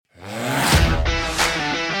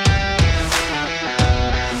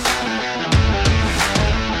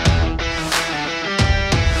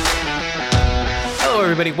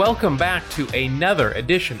everybody. Welcome back to another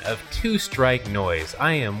edition of Two Strike Noise.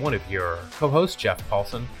 I am one of your co-hosts, Jeff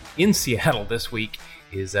Paulson. In Seattle this week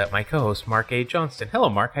is my co-host, Mark A. Johnston. Hello,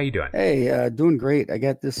 Mark. How you doing? Hey, doing great. I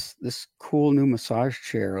got this cool new massage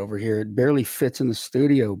chair over here. It barely fits in the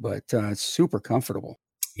studio, but it's super comfortable.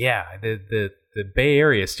 Yeah, the Bay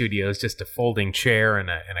Area studio is just a folding chair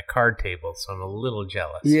and a card table, so I'm a little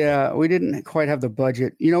jealous. Yeah, we didn't quite have the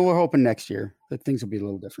budget. We're hoping next year that things will be a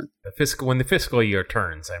little different. When the fiscal year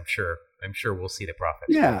turns, I'm sure we'll see the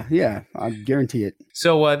profits. Yeah, I guarantee it.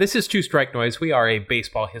 So this is Two Strike Noise. We are a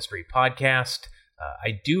baseball history podcast.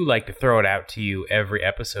 I do like to throw it out to you every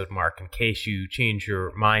episode, Mark, in case you change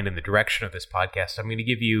your mind in the direction of this podcast. I'm going to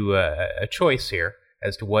give you a choice here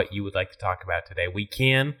as to what you would like to talk about today. We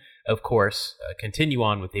can, of course, continue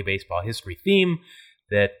on with a baseball history theme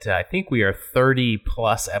that I think we are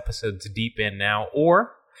 30-plus episodes deep in now,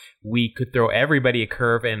 or we could throw everybody a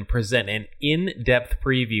curve and present an in-depth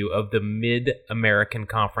preview of the Mid-American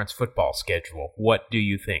Conference football schedule. What do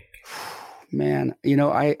you think? Man,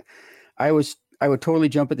 I would totally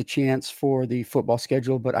jump at the chance for the football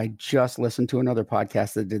schedule, but I just listened to another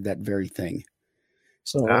podcast that did that very thing.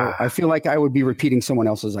 So I feel like I would be repeating someone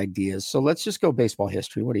else's ideas. So let's just go baseball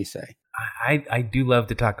history. What do you say? I do love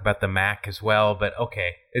to talk about the MAC as well, but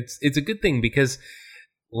okay. It's a good thing because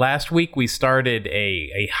last week we started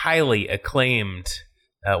a highly acclaimed,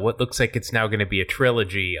 what looks like it's now going to be a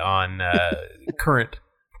trilogy on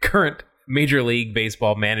current Major League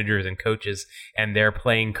Baseball managers and coaches and their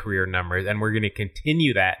playing career numbers, and we're going to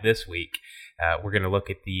continue that this week. We're going to look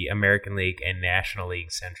at the American League and National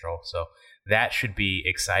League Central, so that should be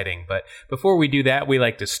exciting. But before we do that, we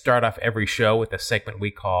like to start off every show with a segment we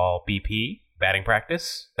call BP, batting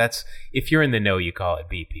practice. That's, if you're in the know, you call it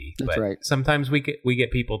BP. That's right. Sometimes we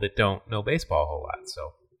get people that don't know baseball a whole lot, so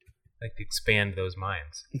I like to expand those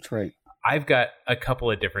minds. That's right. I've got a couple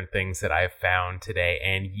of different things that I've found today,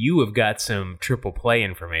 and you have got some triple play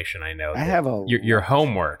information. I know. I have your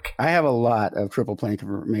homework. I have a lot of triple play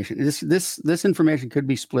information. This information could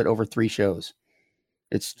be split over 3 shows.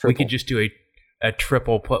 It's triple. We could just do a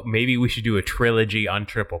triple play. Maybe we should do a trilogy on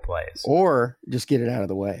triple plays, or just get it out of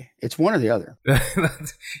the way. It's one or the other.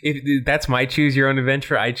 If that's my choose your own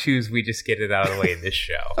adventure. I choose we just get it out of the way in this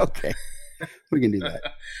show. Okay, we can do that.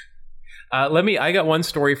 I got one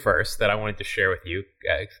story first that I wanted to share with you.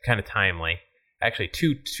 Kind of timely. Actually,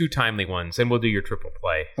 two timely ones, and we'll do your triple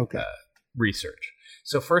play research.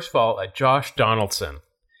 So first of all, Josh Donaldson.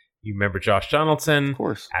 You remember Josh Donaldson? Of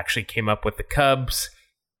course. Actually came up with the Cubs,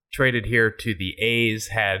 traded here to the A's,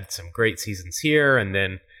 had some great seasons here, and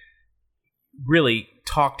then really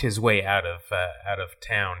talked his way out of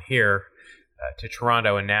town here to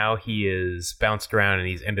Toronto, and now he is bounced around and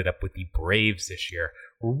he's ended up with the Braves this year.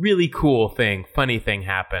 Really cool thing, funny thing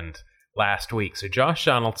happened last week. So Josh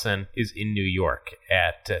Donaldson is in New York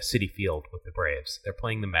at Citi Field with the Braves. They're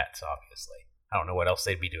playing the Mets, obviously. I don't know what else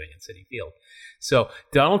they'd be doing in Citi Field. So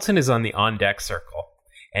Donaldson is on the on-deck circle,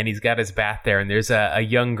 and he's got his bat there, and there's a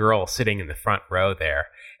young girl sitting in the front row there.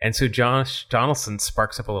 And so Josh Donaldson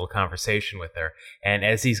sparks up a little conversation with her, and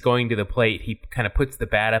as he's going to the plate, he kind of puts the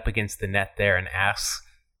bat up against the net there and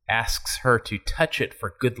asks her to touch it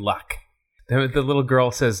for good luck. The little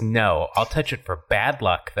girl says, "No, I'll touch it for bad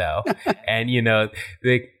luck, though." And,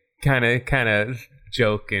 they kind of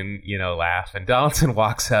joke and, laugh. And Donaldson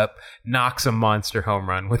walks up, knocks a monster home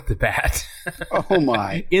run with the bat. Oh,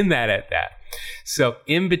 my. In that at-bat. So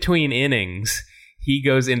in between innings, he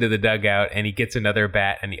goes into the dugout and he gets another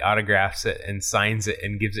bat and he autographs it and signs it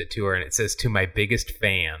and gives it to her. And it says, "To my biggest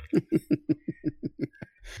fan."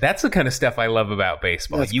 That's the kind of stuff I love about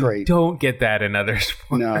baseball. That's you great. Don't get that in other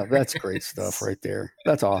sports. No, that's great stuff right there.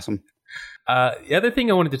 That's awesome. The other thing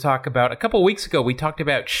I wanted to talk about, a couple of weeks ago, we talked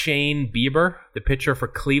about Shane Bieber, the pitcher for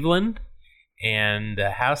Cleveland, and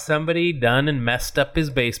how somebody done and messed up his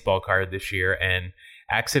baseball card this year and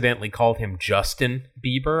accidentally called him Justin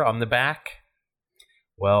Bieber on the back.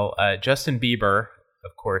 Well, Justin Bieber,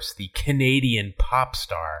 of course, the Canadian pop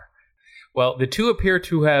star. Well, the two appear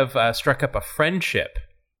to have struck up a friendship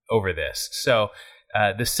over this. So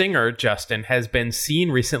the singer, Justin, has been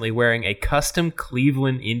seen recently wearing a custom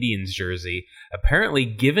Cleveland Indians jersey, apparently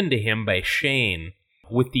given to him by Shane,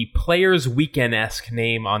 with the Players Weekend-esque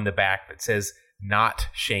name on the back that says, "Not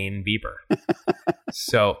Shane Bieber."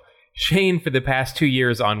 So Shane, for the past 2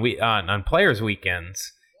 years on Players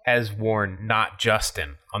Weekends, has worn "Not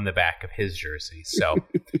Justin" on the back of his jersey. So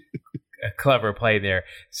a clever play there.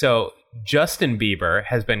 So Justin Bieber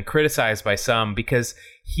has been criticized by some because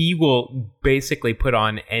he will basically put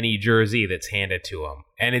on any jersey that's handed to him.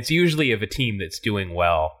 And it's usually of a team that's doing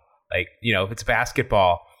well. Like, if it's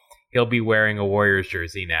basketball, he'll be wearing a Warriors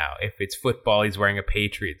jersey now. If it's football, he's wearing a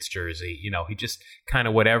Patriots jersey. He just kind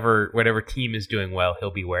of whatever team is doing well,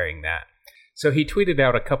 he'll be wearing that. So he tweeted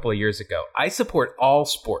out a couple of years ago, "I support all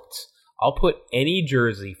sports. I'll put any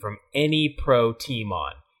jersey from any pro team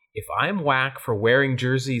on. If I'm whack for wearing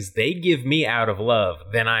jerseys they give me out of love,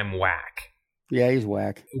 then I'm whack." Yeah, he's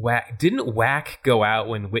whack. Whack. Didn't whack go out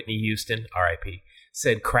when Whitney Houston, R.I.P.,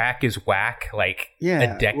 said crack is whack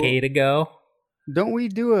a decade ago? Don't we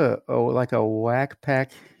do a Whack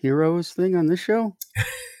Pack Heroes thing on this show?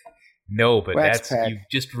 No, but Wax Pack. you've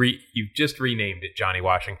just renamed it, Johnny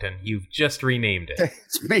Washington. You've just renamed it.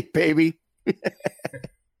 It's me, baby.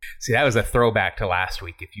 See, that was a throwback to last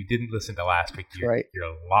week. If you didn't listen to last week, you're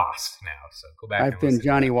lost now. So go back. I've been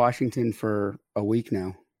Johnny Washington for a week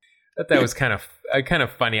now. I thought that was kind of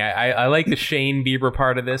funny. I like the Shane Bieber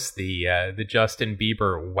part of this. The Justin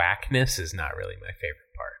Bieber whackness is not really my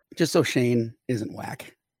favorite part. Just so Shane isn't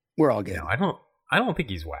whack. We're all good. No, I don't think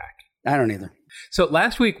he's whack. I don't either. So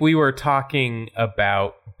last week we were talking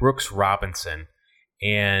about Brooks Robinson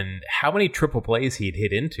and how many triple plays he'd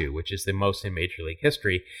hit into, which is the most in Major League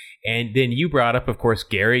history. And then you brought up, of course,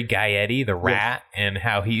 Gary Gaetti, the rat, and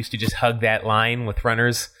how he used to just hug that line with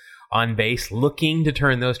runners on base looking to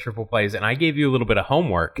turn those triple plays. And I gave you a little bit of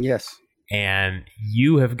homework. Yes. And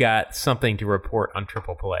you have got something to report on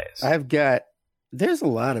triple plays. There's a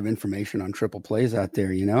lot of information on triple plays out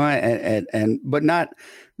there, but not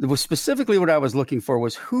specifically what I was looking for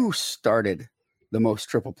was who started the most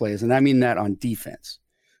triple plays. And I mean that on defense,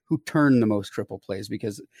 who turned the most triple plays,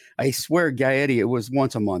 because I swear Gaetti, it was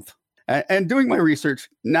once a month. And doing my research,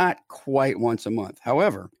 not quite once a month.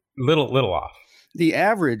 However, little off. The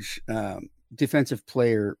average defensive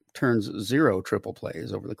player turns 0 triple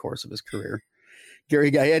plays over the course of his career.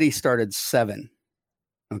 Gary Gaetti started 7.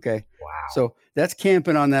 Okay. Wow. So that's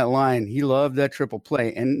camping on that line. He loved that triple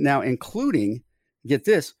play. And now including, get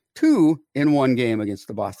this, 2 in one game against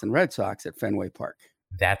the Boston Red Sox at Fenway Park.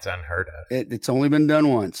 That's unheard of. It's only been done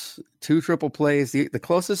once. 2 triple plays. The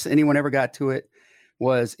closest anyone ever got to it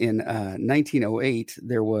was in 1908.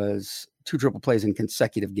 There was 2 triple plays in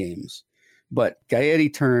consecutive games. But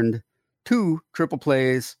Gaetti turned 2 triple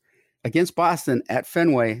plays against Boston at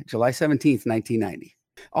Fenway, July 17th, 1990.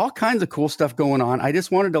 All kinds of cool stuff going on. I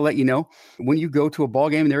just wanted to let you know, when you go to a ball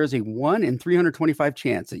game, there is a 1 in 325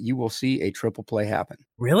 chance that you will see a triple play happen.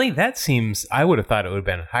 Really? That seems, I would have thought it would have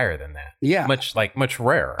been higher than that. Yeah. Much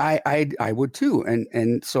rarer. I would too.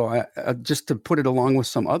 And so I, just to put it along with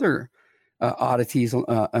some other oddities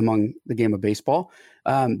among the game of baseball,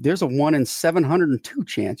 there's a 1 in 702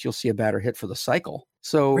 chance you'll see a batter hit for the cycle.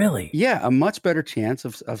 So really? Yeah, a much better chance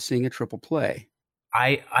of seeing a triple play.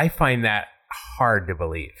 I find that hard to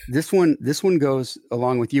believe. This one goes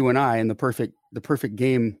along with you and I and the perfect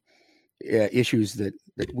game issues that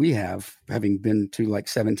we have, having been to like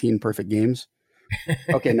 17 perfect games.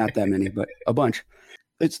 Okay, not that many, but a bunch.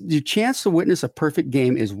 It's the chance to witness a perfect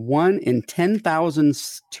game is 1 in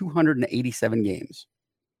 10,287 games.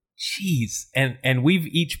 Jeez, and we've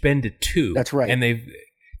each been to 2. That's right. And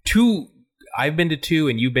I've been to 2,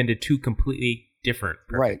 and you've been to 2 completely different.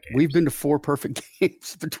 Right. Games. We've been to 4 perfect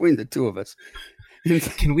games between the 2 of us.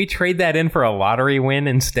 Can we trade that in for a lottery win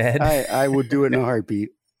instead? I would do it in a heartbeat.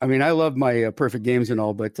 I mean, I love my perfect games and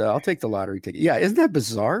all, but I'll take the lottery ticket. Yeah, isn't that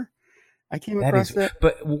bizarre? I came across that.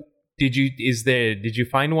 But did you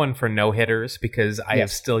find one for no hitters? Because I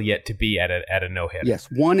have still yet to be at a no hitter. Yes,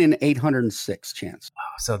 1 in 806 chance. Oh,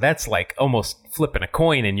 so that's like almost flipping a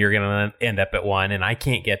coin, and you're going to end up at 1, and I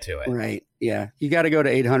can't get to it. Right. Yeah, you got to go to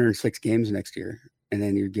 806 games next year, and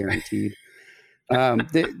then you're guaranteed.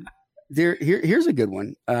 Here's a good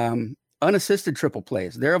one. Unassisted triple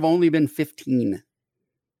plays. There have only been 15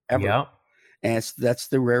 ever. Yeah. And that's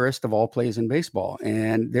the rarest of all plays in baseball.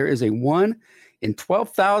 And there is a 1 in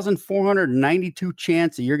 12,492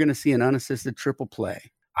 chance that you're going to see an unassisted triple play.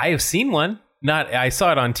 I have seen one. I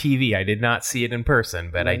saw it on TV. I did not see it in person,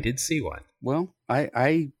 but right. I did see one. Well,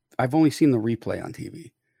 I've only seen the replay on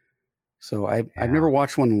TV. So I've never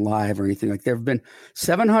watched one live or anything. Like, there have been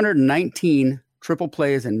 719 triple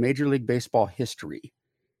plays in Major League Baseball history.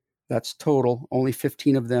 That's total. Only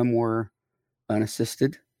 15 of them were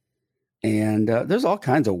unassisted. And there's all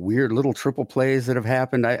kinds of weird little triple plays that have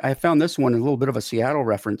happened. I found this one a little bit of a Seattle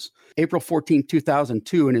reference. April 14,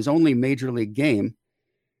 2002, in his only major league game,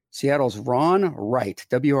 Seattle's Ron Wright,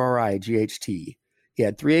 W-R-I-G-H-T. He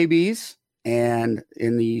had 3 ABs, and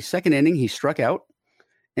in the second inning, he struck out.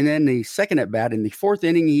 And then the second at bat, in the 4th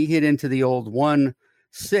inning, he hit into the old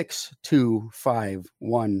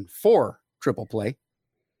 1-6-2-5-1-4 triple play.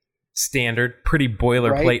 Standard, pretty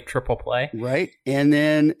boilerplate triple play. Right. And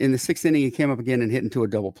then in the 6th inning, he came up again and hit into a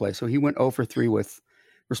double play. So he went 0 for 3 with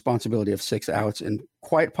responsibility of 6 outs and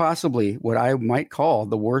quite possibly what I might call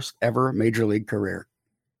the worst ever major league career.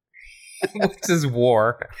 What's his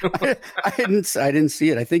WAR? I didn't see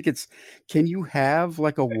it. I think it's, can you have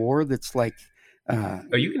like a WAR that's like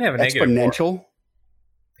you can have an exponential?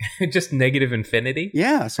 Just negative infinity?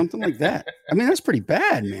 Yeah, something like that. I mean, that's pretty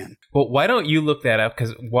bad, man. Well, why don't you look that up?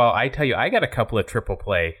 Because while I tell you, I got a couple of triple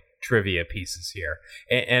play trivia pieces here.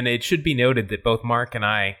 And it should be noted that both Mark and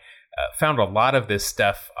I found a lot of this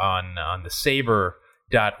stuff on the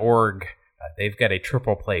saber.org. They've got a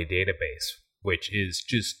triple play database, which is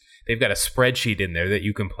just, they've got a spreadsheet in there that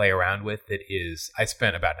you can play around with. That is, I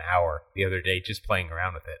spent about an hour the other day just playing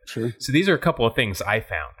around with it. Sure. So these are a couple of things I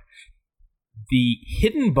found. The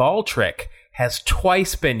hidden ball trick has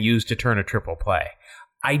twice been used to turn a triple play.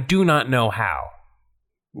 I do not know how.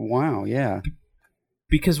 Wow, yeah.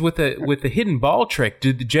 Because with the hidden ball trick,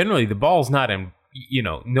 generally the ball's not in,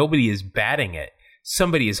 nobody is batting it.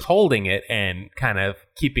 Somebody is holding it and kind of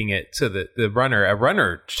keeping it so that a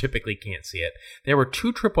runner typically can't see it. There were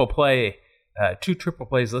two triple plays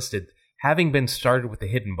listed having been started with the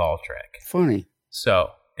hidden ball trick. Funny. So,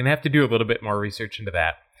 gonna have to do a little bit more research into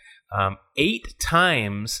that. 8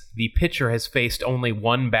 times the pitcher has faced only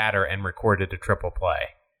one batter and recorded a triple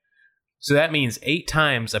play. So that means 8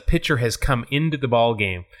 times a pitcher has come into the ball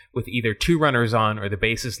game with either 2 runners on or the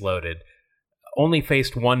bases loaded, only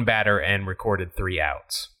faced one batter and recorded 3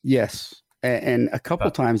 outs. Yes, and a couple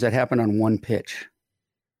times that happened on one pitch.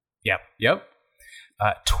 Yep.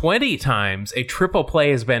 20 times a triple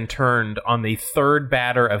play has been turned on the 3rd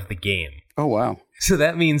batter of the game. Oh, wow. So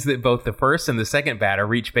that means that both the first and the second batter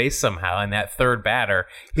reach base somehow, and that 3rd batter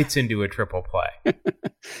hits into a triple play.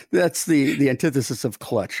 That's the antithesis of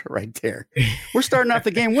clutch right there. We're starting off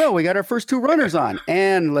the game well. We got our first 2 runners on,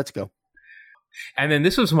 and let's go. And then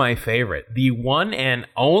this was my favorite, the one and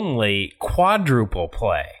only quadruple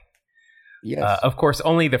play. Yes. Of course,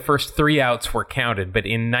 only the first 3 outs were counted, but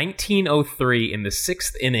in 1903, in the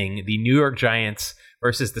 6th inning, the New York Giants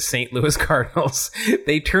versus the St. Louis Cardinals,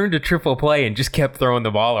 they turned to triple play and just kept throwing the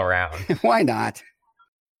ball around. Why not?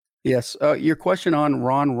 Yes. Your question on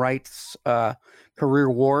Ron Wright's career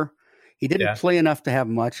WAR, he didn't play enough to have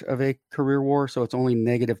much of a career WAR, so it's only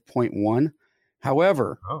negative 0.1.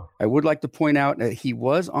 However, I would like to point out that he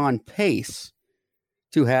was on pace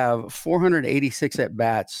to have 486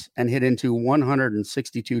 at-bats and hit into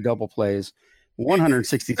 162 double plays,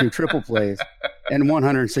 162 triple plays, and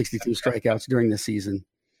 162 strikeouts during the season.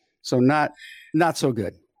 So not so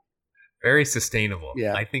good. Very sustainable.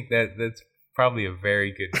 Yeah. I think that's probably a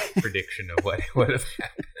very good prediction of what would have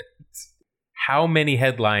happened. How many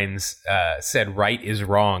headlines said Wright is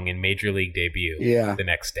wrong in Major League debut the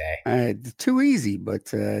next day? Too easy,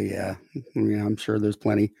 but I'm sure there's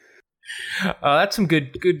plenty. That's some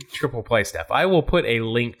good triple play stuff. I will put a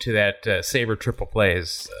link to that Saber triple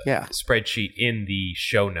plays spreadsheet in the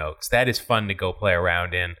show notes. That is fun to go play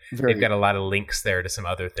around in. They've got a lot of links there to some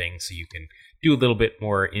other things, so you can do a little bit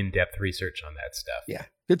more in-depth research on that stuff. Yeah,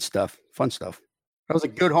 good stuff. Fun stuff. That was a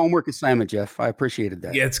good homework assignment, Jeff. I appreciated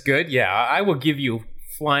that. Yeah, it's good. Yeah, I will give you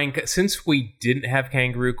flying. Since we didn't have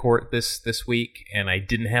Kangaroo Court this week, and I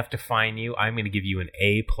didn't have to fine you, I'm going to give you an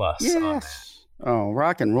A+ on that. Oh,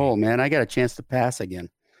 rock and roll, man. I got a chance to pass again.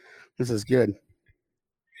 This is good.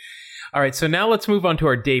 All right, so now let's move on to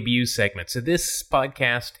our debut segment. So this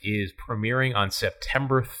podcast is premiering on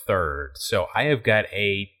September 3rd. So I have got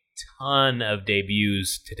a ton of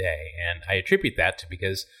debuts today, and I attribute that to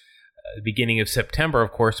because the beginning of September,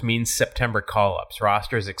 of course, means September call-ups.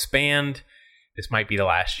 Rosters expand. This might be the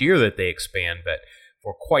last year that they expand, but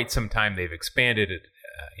for quite some time they've expanded it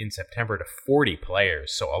in September to 40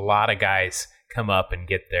 players. So a lot of guys come up and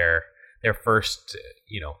get their first,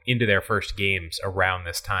 into their first games around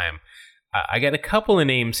this time. I got a couple of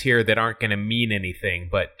names here that aren't going to mean anything,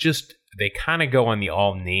 but just they kind of go on the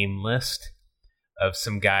all-name list of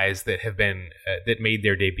some guys that have been that made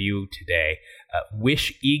their debut today.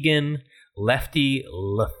 Wish Egan, Lefty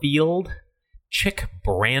Lefield, Chick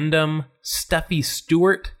Brandom, Stuffy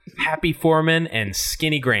Stewart, Happy Foreman, and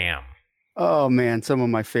Skinny Graham. Oh, man, some of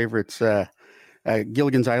my favorites.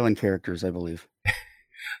 Gilligan's Island characters, I believe.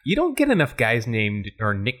 You don't get enough guys named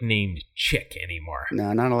or nicknamed Chick anymore.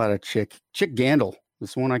 No, not a lot of Chick. Chick Gandil.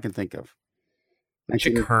 That's one I can think of.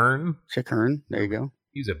 Chick Hearn. Chick Hearn. There you go.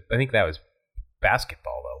 I think that was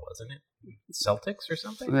basketball, though, wasn't it? Celtics or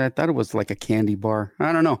something? I thought it was like a candy bar.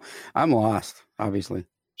 I don't know. I'm lost, obviously.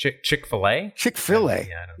 Chick-fil-A? Chick-fil-A.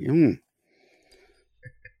 Yeah, I don't know.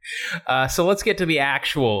 So let's get to the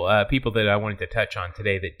actual people that I wanted to touch on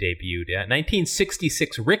today that debuted.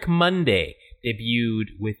 1966, Rick Monday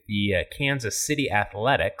debuted with the Kansas City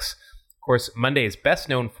Athletics. Of course, Monday is best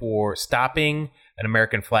known for stopping an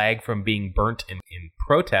American flag from being burnt in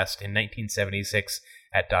protest in 1976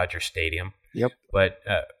 at Dodger Stadium. Yep. But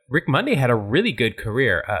Rick Monday had a really good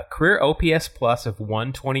career. Career OPS plus of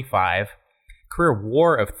 125, career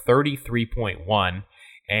WAR of 33.1,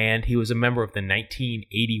 and he was a member of the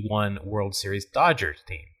 1981 World Series Dodgers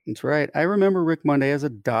team. That's right. I remember Rick Monday as a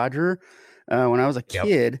Dodger when I was a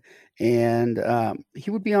kid, and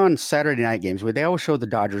he would be on Saturday night games where they always show the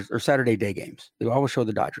Dodgers, or Saturday day games. They always show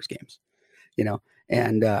the Dodgers games,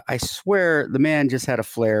 And I swear the man just had a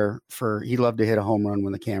flair he loved to hit a home run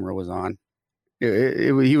when the camera was on.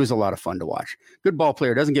 He was a lot of fun to watch. Good ball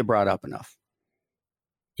player, doesn't get brought up enough.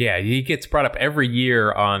 Yeah, he gets brought up every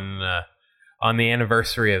year on the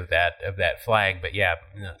anniversary of that flag. But yeah,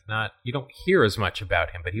 you don't hear as much about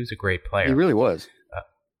him. But he was a great player. He really was.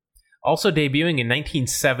 Also debuting in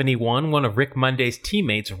 1971, one of Rick Monday's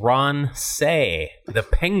teammates, Ron Cey, the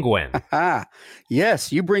Penguin.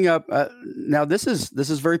 Yes, you bring up. Now this is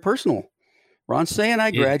very personal. Ron Cey and I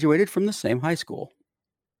graduated from the same high school.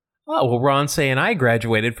 Oh, well, Ron Cey and I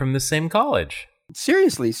graduated from the same college.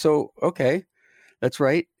 Seriously? So, okay. That's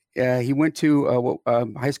right. He went to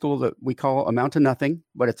high school that we call Amount to Nothing,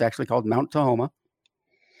 but it's actually called Mount Tahoma.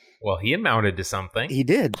 Well, he amounted to something. He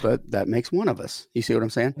did, but that makes one of us. You see what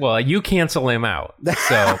I'm saying? Well, you cancel him out.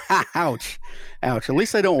 So, ouch. At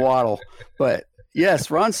least I don't waddle. But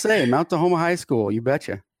yes, Ron Cey, Mount Tahoma High School. You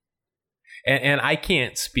betcha. And I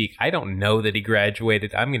can't speak. I don't know that he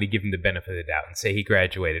graduated. I'm going to give him the benefit of the doubt and say he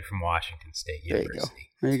graduated from Washington State University.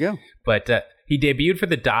 There you go. But he debuted for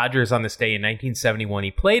the Dodgers on this day in 1971.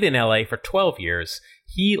 He played in L.A. for 12 years.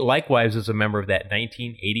 He likewise was a member of that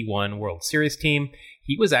 1981 World Series team.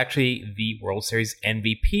 He was actually the World Series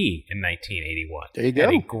MVP in 1981. There you go.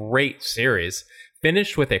 Had a great series.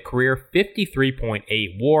 Finished with a career 53.8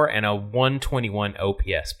 WAR and a 121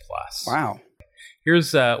 OPS plus. Wow.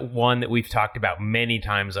 Here's one that we've talked about many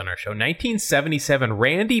times on our show. 1977,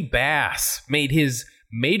 Randy Bass made his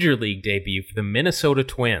major league debut for the Minnesota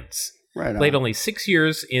Twins. Right on. Played only 6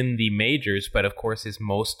 years in the majors, but of course is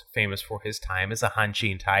most famous for his time as a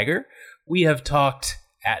Hanshin Tiger. We have talked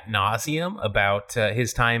ad nauseum about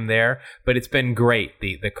his time there, but it's been great.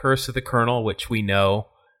 The Curse of the Colonel, which we know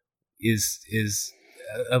is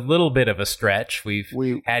a little bit of a stretch. We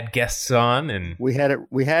had guests on, and we had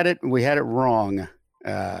it wrong,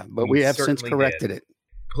 but we have since corrected it.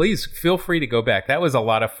 Please feel free to go back. That was a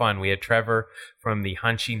lot of fun. We had Trevor from the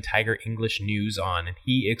Hanshin Tiger English News on, and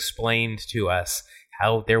he explained to us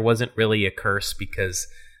how there wasn't really a curse because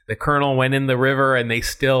the Colonel went in the river and they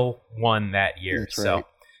still won that year. That's right.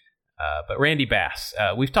 But Randy Bass,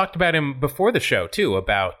 we've talked about him before the show too,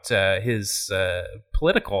 about his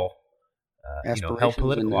political held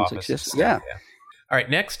political office. Yeah. All right,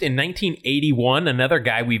 next in 1981, another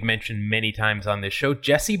guy we've mentioned many times on this show,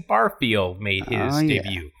 Jesse Barfield, made his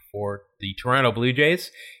debut for the Toronto Blue Jays.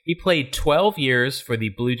 He played 12 years for the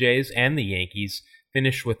Blue Jays and the Yankees,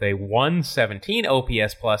 finished with a 117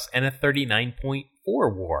 OPS plus and a 39.4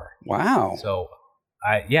 WAR. Wow. So,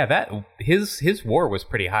 his WAR was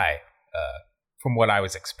pretty high from what I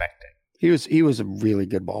was expecting. He was a really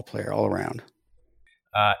good ball player all around.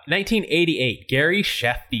 1988, Gary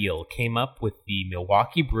Sheffield came up with the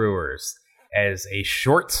Milwaukee Brewers as a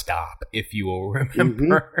shortstop, if you will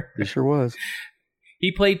remember. He sure was.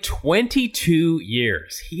 He played 22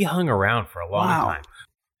 years. He hung around for a long time.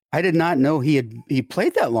 I did not know he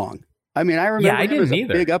played that long. I mean, I remember he was a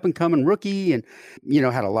big up-and-coming rookie and,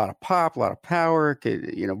 had a lot of pop, a lot of power,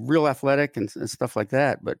 real athletic and stuff like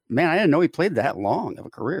that. But, man, I didn't know he played that long of a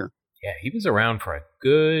career. Yeah, he was around for a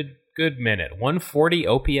good minute. 140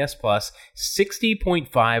 OPS plus,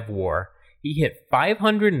 60.5 WAR. He hit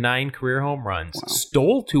 509 career home runs,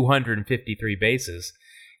 stole 253 bases,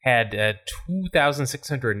 had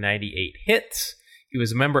 2,698 hits. He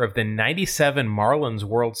was a member of the 97 Marlins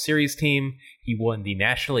World Series team. He won the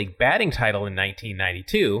National League batting title in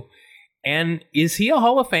 1992. And is he a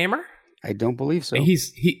Hall of Famer? I don't believe so.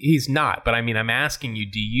 He's not, but I mean, I'm asking you,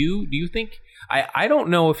 do you think... I don't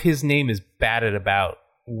know if his name is batted about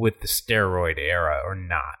with the steroid era or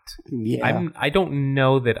not. Yeah. I don't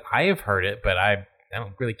know that I have heard it, but I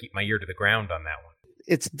don't really keep my ear to the ground on that one.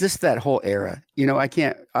 It's just that whole era.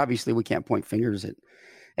 Obviously we can't point fingers at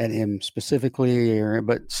him specifically,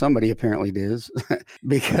 but somebody apparently does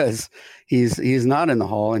because he's not in the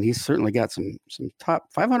Hall, and he's certainly got some top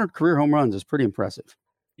 500 career home runs is pretty impressive.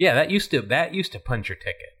 Yeah, that used to punch your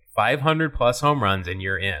ticket. 500 plus home runs and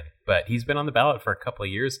you're in. but he's been on the ballot for a couple of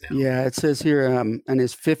years now. Yeah, it says here in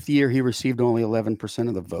his 5th year, he received only 11%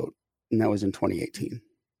 of the vote, and that was in 2018.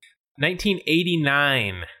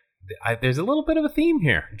 1989. There's a little bit of a theme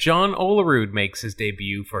here. John Olerud makes his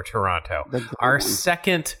debut for Toronto. Our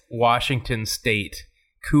second Washington State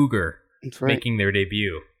Cougar making their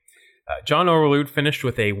debut. John Olerud finished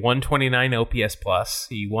with a 129 OPS plus.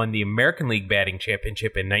 He won the American League Batting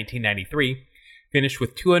Championship in 1993. Finished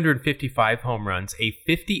with 255 home runs, a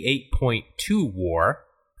 58.2 WAR.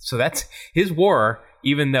 So that's his WAR,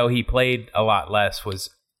 even though he played a lot less, was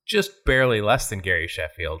just barely less than Gary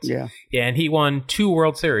Sheffield's. Yeah. And he won 2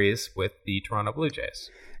 World Series with the Toronto Blue Jays.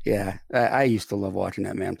 Yeah, I used to love watching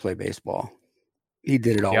that man play baseball. He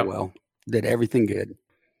did it all well. Did everything good.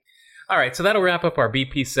 All right, so that'll wrap up our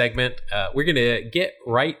BP segment. We're going to get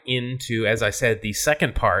right into, as I said, the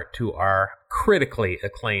second part to our critically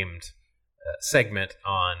acclaimed segment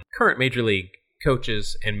on current Major League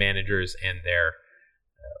coaches and managers and their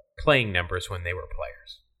playing numbers when they were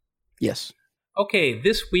players. Yes. Okay,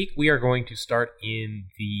 this week we are going to start in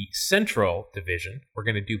the Central Division. We're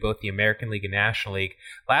going to do both the American League and National League.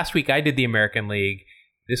 Last week I did the American League.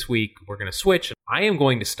 This week we're going to switch. I am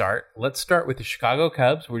going to start. Let's start with the Chicago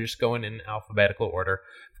Cubs. We're just going in alphabetical order.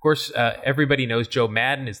 Of course, everybody knows Joe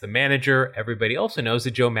Maddon is the manager. Everybody also knows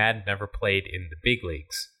that Joe Maddon never played in the big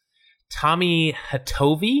leagues. Tommy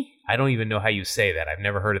Hatovi, I don't even know how you say that. I've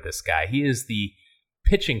never heard of this guy. He is the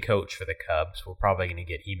pitching coach for the Cubs. We're probably going to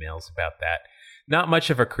get emails about that. Not much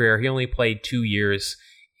of a career. He only played 2 years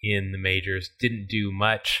in the majors. Didn't do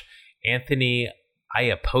much. Anthony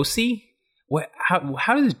Iapoce?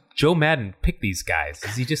 How does Joe Maddon pick these guys?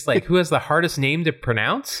 Is he just like, who has the hardest name to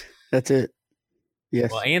pronounce? That's it.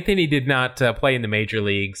 Yes. Well, Anthony did not play in the major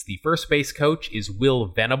leagues. The first base coach is Will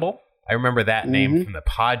Venable. I remember that name from the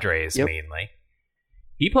Padres mainly.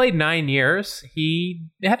 He played 9 years. He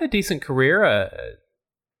had a decent career, a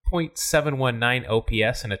 .719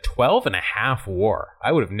 OPS and a 12.5 WAR.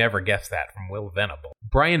 I would have never guessed that from Will Venable.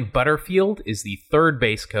 Brian Butterfield is the third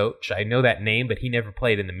base coach. I know that name, but he never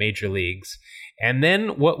played in the major leagues. And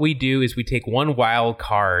then what we do is we take one wild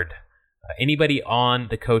card, anybody on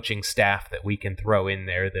the coaching staff that we can throw in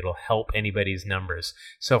there that'll help anybody's numbers.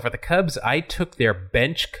 So for the Cubs, I took their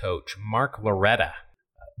bench coach, Mark Loretta.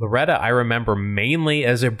 Loretta, I remember mainly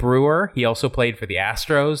as a Brewer. He also played for the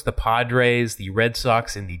Astros, the Padres, the Red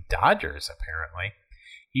Sox, and the Dodgers, apparently.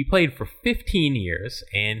 He played for 15 years,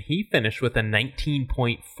 and he finished with a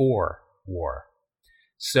 19.4 WAR.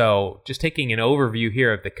 So, just taking an overview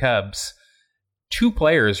here of the Cubs, 2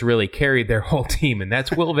 players really carried their whole team, and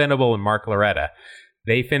that's Will Venable and Mark Loretta.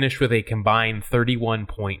 They finished with a combined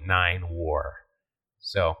 31.9 WAR.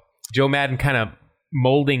 So, Joe Maddon kind of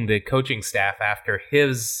molding the coaching staff after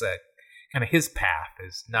his his path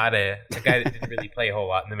is not a guy that didn't really play a whole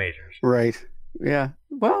lot in the majors. Right. Yeah.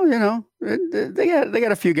 Well, they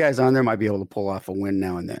got a few guys on there might be able to pull off a win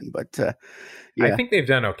now and then, but yeah. I think they've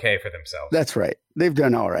done okay for themselves. That's right. They've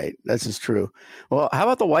done all right. This is true. Well, how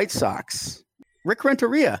about the White Sox? Rick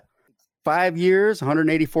Renteria, 5 years,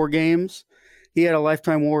 184 games. He had a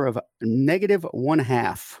lifetime WAR of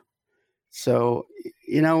 -1.5. So,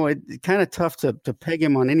 it's kind of tough to peg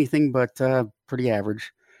him on anything but pretty average.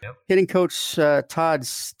 Yep. Hitting coach Todd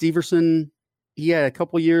Steverson, he had a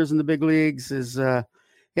couple years in the big leagues. He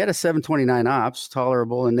had a 729 ops,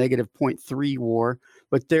 tolerable, and -0.3 WAR.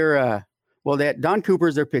 But Don Cooper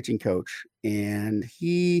is their pitching coach. And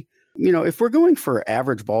he, if we're going for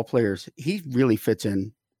average ball players, he really fits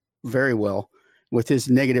in very well with his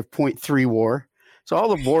 -0.3 WAR. So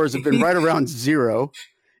all the WARs have been right around 0.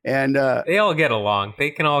 And they all get along. They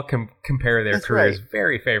can all compare their careers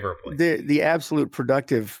very favorably. The absolute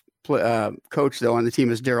productive coach, though, on the team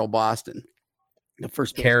is Daryl Boston, the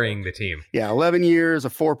first carrying the team. Yeah, 11 years, a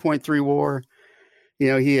 4.3 WAR. He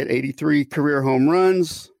had 83 career home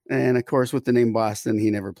runs. And, of course, with the name Boston, he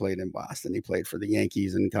never played in Boston. He played for the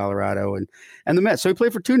Yankees in Colorado and the Mets. So he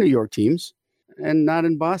played for 2 New York teams and not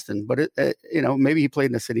in Boston. But, maybe he played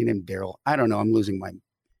in a city named Daryl. I don't know. I'm losing my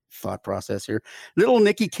thought process here. Little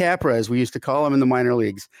Nicky Capra, as we used to call him in the minor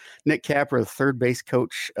leagues. Nick Capra, third base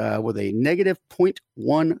coach with a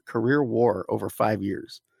 -0.1 career WAR over 5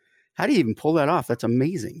 years. How do you even pull that off? That's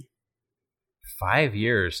amazing. 5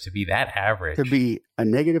 years to be that average. To be a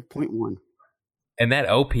 -0.1. And that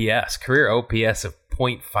OPS, career OPS of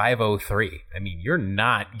 .503. I mean, you're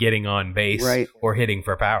not getting on base or hitting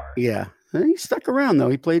for power. Yeah. And he stuck around, though.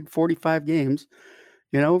 He played 45 games.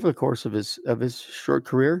 Over the course of his short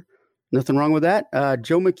career. Nothing wrong with that.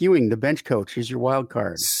 Joe McEwing, the bench coach. He's your wild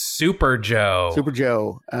card. Super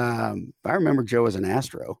Joe. I remember Joe as an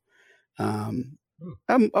Astro.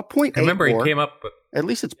 A .8 I remember WAR. he came up with. At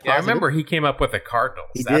least it's positive. Yeah, I remember he came up with the Cardinals.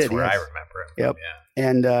 That's where I remember him. Yep. Yeah.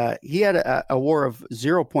 And he had a WAR of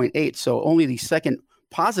 0.8, so only the second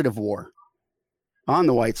positive WAR on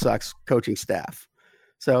the White Sox coaching staff.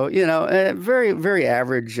 So, very, very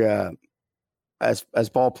average as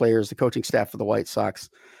ball players, the coaching staff for the White Sox.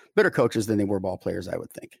 Better coaches than they were ball players, I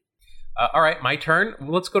would think. All right, my turn.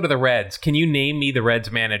 Let's go to the Reds. Can you name me the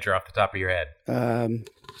Reds manager off the top of your head?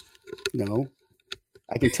 No.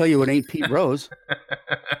 I can tell you it ain't Pete Rose.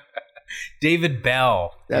 David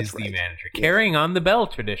Bell is right. the manager, carrying on the Bell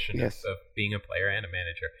tradition of being a player and a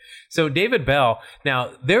manager. So David Bell,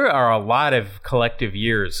 now there are a lot of collective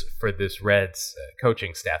years for this Reds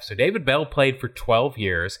coaching staff. So David Bell played for 12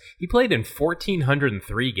 years. He played in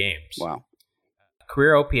 1,403 games. Wow.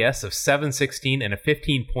 Career OPS of 716 and a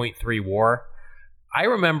 15.3 WAR. I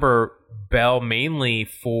remember Bell mainly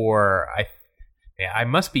for, I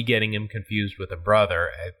must be getting him confused with a brother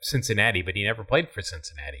at Cincinnati, but he never played for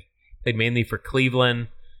Cincinnati. Played mainly for Cleveland,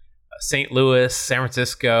 St. Louis, San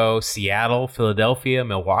Francisco, Seattle, Philadelphia,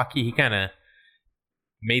 Milwaukee. He kind of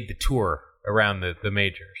made the tour around the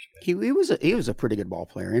majors. He was a pretty good ball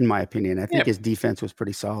player, in my opinion. I think his defense was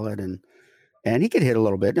pretty solid, and he could hit a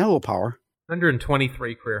little bit, a little power.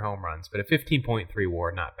 123 career home runs, but a 15.3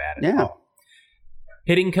 WAR, not bad at all.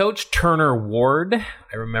 Hitting coach Turner Ward.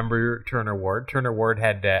 I remember Turner Ward. Turner Ward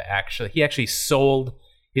had actually sold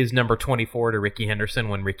his number 24 to Rickey Henderson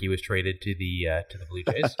when Rickey was traded to the Blue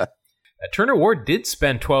Jays. Turner Ward did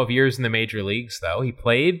spend 12 years in the major leagues, though. He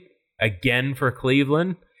played again for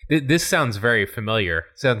Cleveland. This sounds very familiar.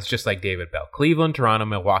 Sounds just like David Bell. Cleveland, Toronto,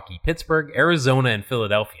 Milwaukee, Pittsburgh, Arizona, and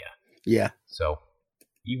Philadelphia. Yeah. So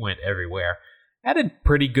he went everywhere. Had a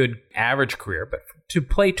pretty good average career, but to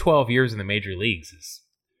play 12 years in the major leagues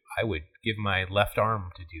I would give my left arm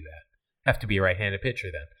to do that. Have to be a right-handed pitcher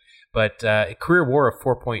then. But a career WAR of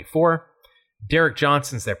 4.4. Derek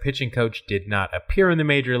Johnson's their pitching coach, did not appear in the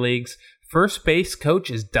major leagues. First base coach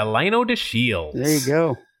is Delino DeShields. There you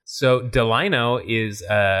go. So Delino is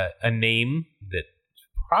a name that's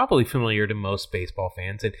probably familiar to most baseball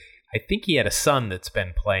fans, and I think he had a son that's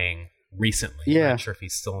been playing recently. Yeah. I'm not sure if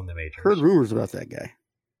he's still in the majors. Heard rumors about that guy.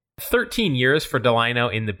 13 years for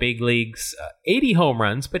Delino in the big leagues, 80 home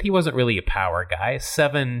runs, but he wasn't really a power guy.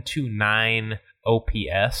 729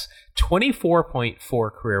 OPS,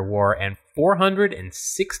 24.4 career WAR, and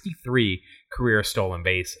 463 career stolen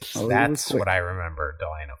bases. That's what I remember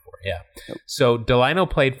Delino for. Yeah. Yep. So Delino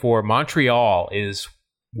played for Montreal is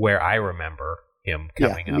where I remember him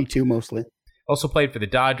coming up. Me too, mostly. Also played for the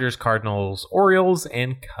Dodgers, Cardinals, Orioles,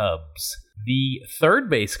 and Cubs. The third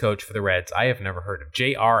base coach for the Reds, I have never heard of.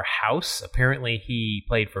 J.R. House. Apparently he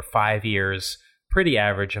played for 5 years. Pretty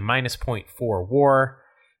average, a -0.4 WAR.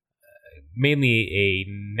 Mainly a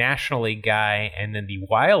National League guy. And then the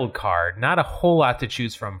wild card, not a whole lot to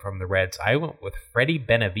choose from the Reds. I went with Freddie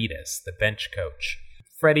Benavides, the bench coach.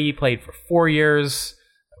 Freddie played for 4 years.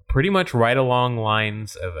 Pretty much right along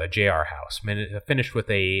lines of J.R. House. Finished with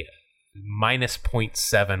a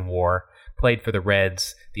 -0.7 WAR. Played for the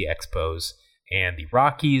Reds, the Expos, and the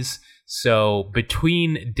Rockies. So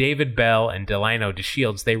between David Bell and Delino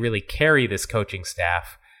DeShields, they really carry this coaching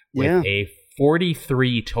staff with a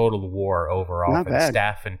 43 total WAR overall for the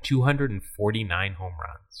staff and 249 home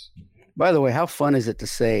runs. By the way, how fun is it to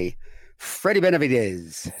say Freddie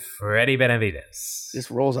Benavides? Freddie Benavides. This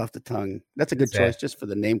rolls off the tongue. That's a good choice just for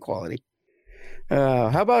the name quality.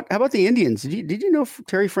 How about the Indians? Did you know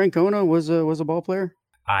Terry Francona was a ball player?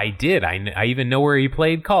 I did. I even know where he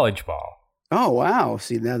played college ball. Oh, wow.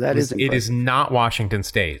 See, now that is impressive. It is not Washington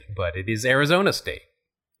State, but it is Arizona State.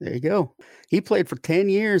 There you go. He played for 10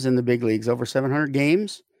 years in the big leagues, over 700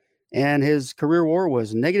 games, and his career WAR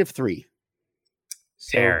was -3.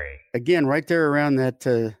 So, Terry. Again, right there around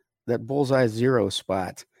that bullseye 0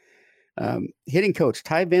 spot. Hitting coach,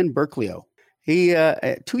 Ty Van Berkelio. He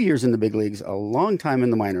 2 years in the big leagues, a long time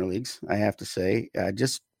in the minor leagues, I have to say,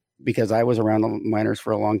 just because I was around the minors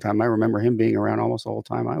for a long time. I remember him being around almost the whole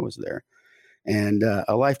time I was there. And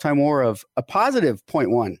a lifetime WAR of a positive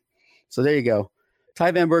 0.1. So there you go.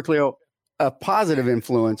 Ty Van Berkelio, a positive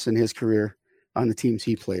influence in his career on the teams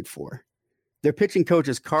he played for. Their pitching coach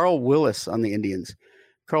is Carl Willis on the Indians.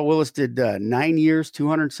 Carl Willis did 9 years,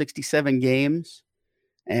 267 games,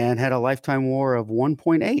 and had a lifetime WAR of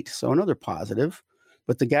 1.8. So another positive.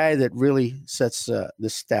 But the guy that really sets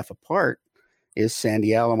this staff apart is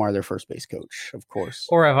Sandy Alomar, their first base coach, of course.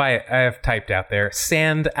 Or I have typed out there,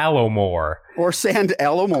 Sand Alomar. Or Sand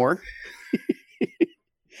Alomar.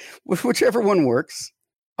 Whichever one works.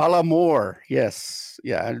 Alomar, yes.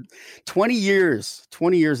 Yeah. 20 years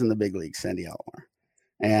in the big league, Sandy Alomar.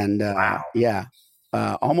 And wow. Yeah.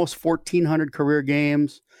 almost 1,400 career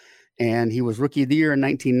games, and he was Rookie of the Year in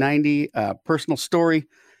 1990. Personal story,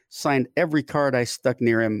 signed every card I stuck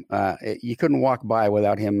near him. You couldn't walk by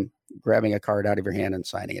without him grabbing a card out of your hand and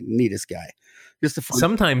signing it. Neatest guy. Just a fun.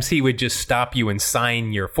 Sometimes he would just stop you and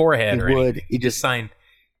sign your forehead. He or would. anything. He just signed.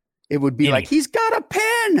 It would be like, he's got a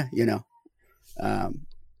pen,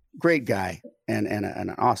 great guy and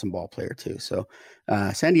an awesome ball player too. So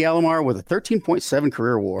Sandy Alomar with a 13.7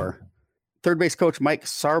 career WAR. Third base coach Mike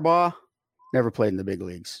Sarbaugh, never played in the big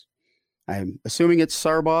leagues. I'm assuming it's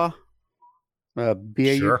Sarbaugh.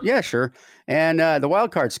 BAU. Sure. Yeah, sure. And the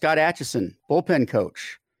wild card, Scott Atchison, bullpen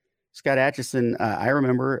coach. Scott Atchison, I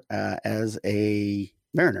remember as a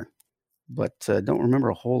Mariner, but don't remember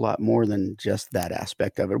a whole lot more than just that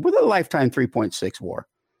aspect of it, with a lifetime 3.6 WAR.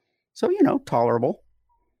 So, tolerable.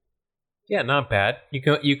 Yeah, not bad.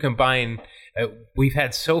 You combine. We've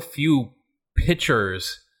had so few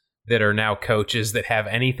pitchers that are now coaches that have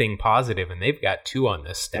anything positive, and they've got 2 on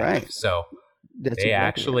this staff. Right. So That's they exactly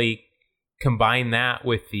actually right. combine that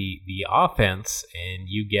with the offense, and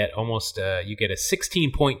you get almost you get a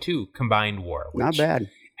 16.2 combined WAR. Which, not bad.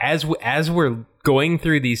 As we're going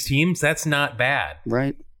through these teams, that's not bad.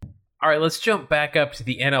 Right. All right, let's jump back up to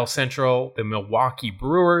the NL Central, the Milwaukee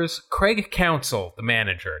Brewers. Craig Counsell, the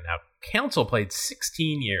manager. Now, Counsell played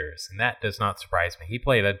 16 years, and that does not surprise me. He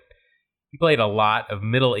played a lot of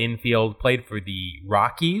middle infield, played for the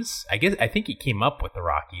Rockies. I think he came up with the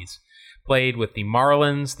Rockies. Played with the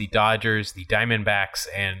Marlins, the Dodgers, the Diamondbacks,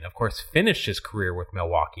 and, of course, finished his career with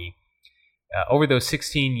Milwaukee. Over those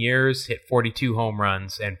 16 years, hit 42 home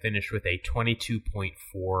runs and finished with a 22.4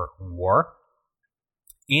 WAR.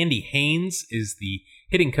 Andy Haynes is the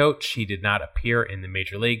hitting coach. He did not appear in the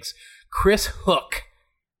major leagues. Chris Hook,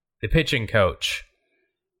 the pitching coach.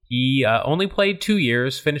 He only played 2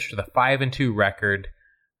 years, finished with a 5-2 record,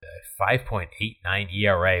 5.89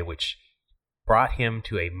 ERA, which brought him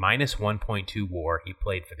to a minus 1.2 WAR. He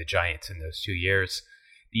played for the Giants in those 2 years.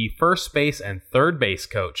 The first base and third base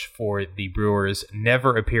coach for the Brewers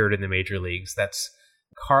never appeared in the major leagues. That's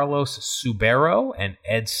Carlos Subero and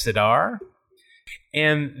Ed Sidar.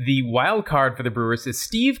 And the wild card for the Brewers is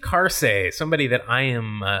Steve Karsay, somebody that I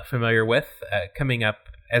am familiar with, coming up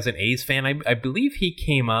as an A's fan. I believe he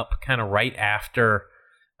came up kind of right after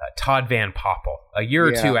Todd Van Poppel, a year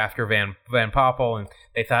or two after Van Poppel, and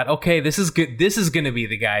they thought, okay, this is good. This is going to be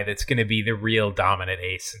the guy that's going to be the real dominant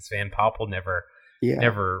ace, since Van Poppel never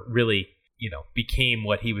really, became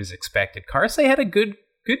what he was expected. Karsay had a good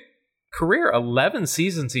career. 11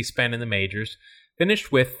 seasons he spent in the majors.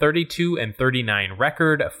 Finished with 32-39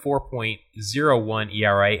 record, a 4.01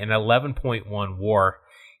 ERA, and 11.1 WAR.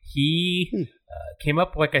 He came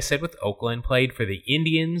up, like I said, with Oakland, played for the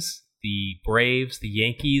Indians, the Braves, the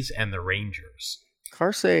Yankees, and the Rangers.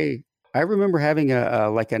 Karsay, I remember having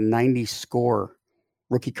a 90 score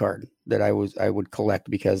rookie card that I would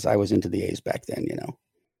collect because I was into the A's back then,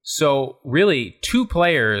 So really, 2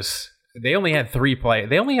 players. They only had 3 players.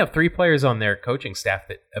 They only have 3 players on their coaching staff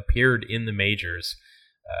that appeared in the majors.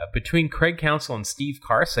 Between Craig Counsell and Steve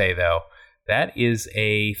Karsay, though, that is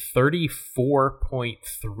a 34.3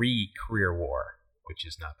 career WAR, which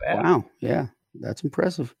is not bad. Wow, yeah, that's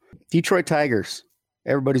impressive. Detroit Tigers.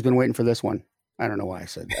 Everybody's been waiting for this one. I don't know why I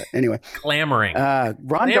said that. Anyway, clamoring.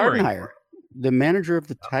 Ron Gardenhire, the manager of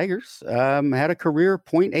the Tigers, had a career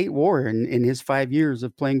 .8 WAR in his 5 years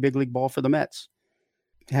of playing big league ball for the Mets.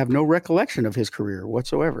 Have no recollection of his career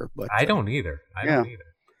whatsoever. But I don't either. I don't either.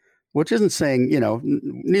 Which isn't saying,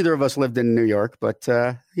 neither of us lived in New York, but,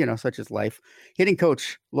 such is life. Hitting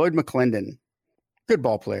coach, Lloyd McClendon, good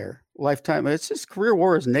ball player, lifetime. His career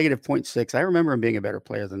WAR is negative .6. I remember him being a better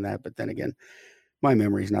player than that, but then again, my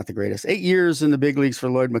memory is not the greatest. 8 years in the big leagues for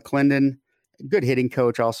Lloyd McClendon, good hitting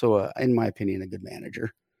coach, also, in my opinion, a good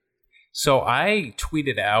manager. So I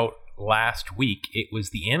tweeted out last week, it was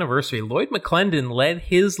the anniversary. Lloyd McClendon led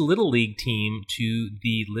his Little League team to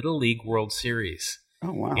the Little League World Series.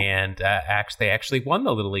 Oh, wow. And they actually won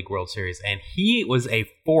the Little League World Series, and he was a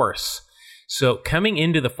force. So coming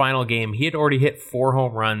into the final game, he had already hit 4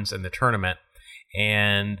 home runs in the tournament,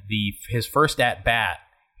 and his first at-bat,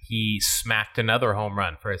 he smacked another home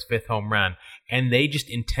run for his 5th home run, and they just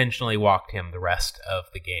intentionally walked him the rest of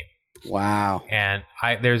the game. Wow. And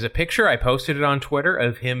there's a picture, I posted it on Twitter,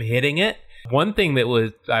 of him hitting it. One thing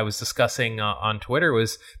that I was discussing on Twitter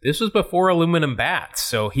was this was before aluminum bats,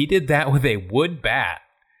 so he did that with a wood bat.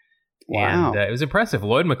 Wow. And it was impressive.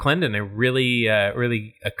 Lloyd McClendon, a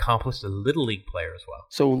really accomplished Little League player as well.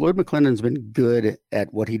 So Lloyd McClendon's been good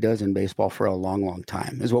at what he does in baseball for a long, long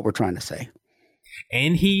time, is what we're trying to say.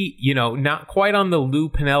 And he, not quite on the Lou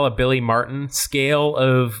Piniella, Billy Martin scale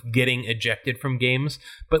of getting ejected from games,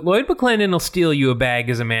 but Lloyd McClendon will steal you a bag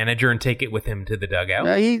as a manager and take it with him to the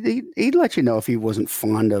dugout. He'd let you know if he wasn't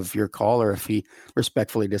fond of your call or if he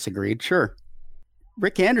respectfully disagreed. Sure.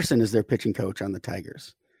 Rick Anderson is their pitching coach on the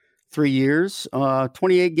Tigers. 3 years,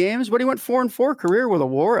 28 games, but he went 4-4 career with a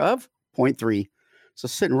WAR of 0.3. So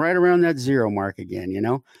sitting right around that zero mark again,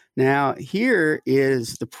 Now, here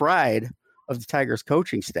is the pride of the Tigers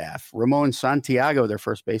coaching staff, Ramon Santiago, their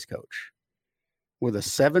first base coach, with a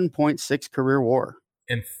 7.6 career WAR.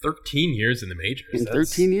 And 13 years in the majors.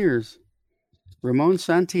 13 years. Ramon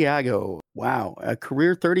Santiago. Wow. A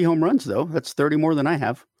career 30 home runs, though. That's 30 more than I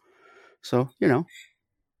have. So,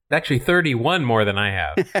 Actually, 31 more than I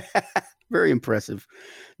have. Very impressive.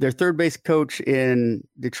 Their third base coach in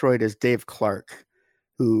Detroit is Dave Clark,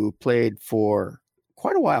 who played for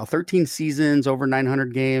quite a while, 13 seasons, over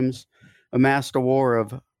 900 games, amassed a WAR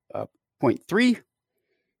of 0.3.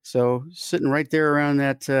 So sitting right there around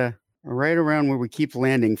that, right around where we keep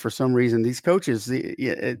landing for some reason. These coaches,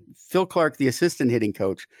 Phil Clark, the assistant hitting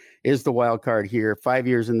coach, is the wild card here, 5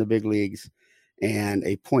 years in the big leagues and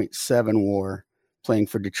a 0.7 WAR, playing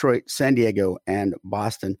for Detroit, San Diego, and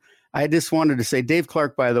Boston. I just wanted to say Dave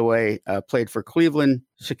Clark, by the way, played for Cleveland,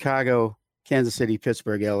 Chicago, Kansas City,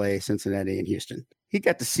 Pittsburgh, LA, Cincinnati, and Houston. He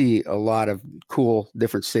got to see a lot of cool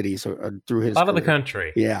different cities through his a lot career. of the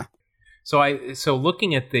country. Yeah. So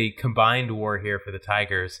looking at the combined WAR here for the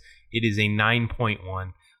Tigers, it is a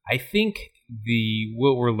 9.1. I think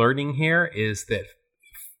what we're learning here is that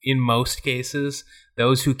in most cases,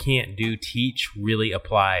 those who can't teach really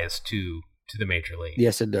applies to the major league.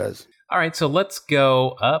 Yes, it does. All right, so let's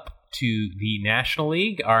go up to the National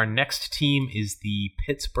League. Our next team is the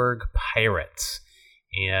Pittsburgh Pirates.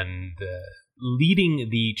 And leading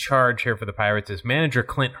the charge here for the Pirates is manager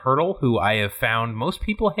Clint Hurdle, who I have found most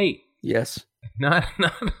people hate. Yes. Not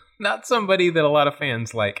somebody that a lot of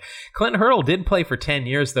fans like. Clint Hurdle did play for 10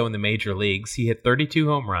 years, though, in the major leagues. He hit 32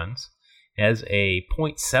 home runs, has a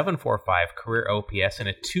 .745 career OPS, and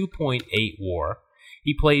a 2.8 WAR.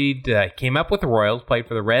 He came up with the Royals, played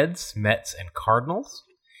for the Reds, Mets, and Cardinals.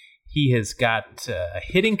 He has got a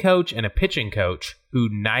hitting coach and a pitching coach who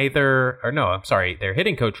their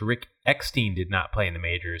hitting coach, Rick Eckstein, did not play in the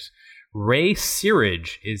majors. Ray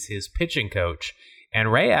Searage is his pitching coach,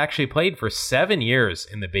 and Ray actually played for 7 years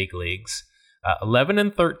in the big leagues,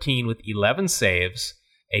 11-13 with 11 saves,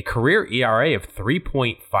 a career ERA of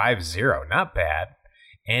 3.50, not bad,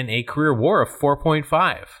 and a career WAR of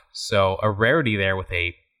 4.5. So a rarity there with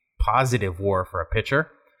a positive WAR for a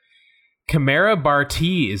pitcher. Kamara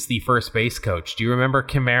Barti is the first base coach. Do you remember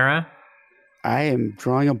Kamara? I am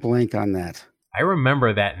drawing a blank on that. I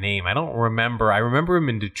remember that name. I remember him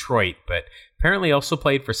in Detroit, but apparently also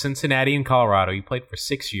played for Cincinnati and Colorado. He played for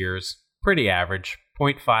 6 years. Pretty average.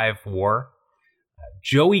 0.5 WAR.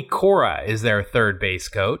 Joey Cora is their third base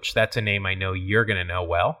coach. That's a name I know you're going to know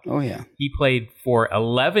well. Oh, yeah. He played for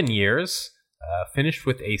 11 years, finished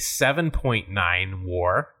with a 7.9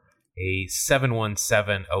 WAR, a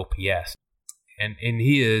 717 OPS. And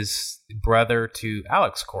he is brother to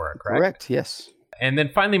Alex Cora, correct? Correct, yes. And then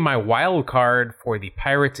finally, my wild card for the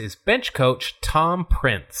Pirates is bench coach Tom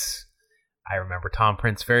Prince. I remember Tom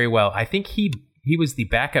Prince very well. I think he was the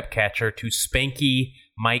backup catcher to Spanky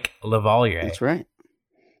Mike Lavalier. That's right.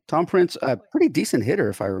 Tom Prince, a pretty decent hitter,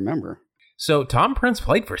 if I remember. So Tom Prince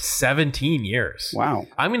played for 17 years. Wow.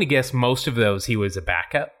 I'm going to guess most of those he was a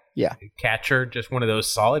backup catcher, just one of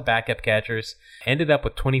those solid backup catchers. Ended up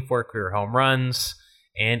with 24 career home runs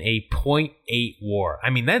and a .8 WAR. I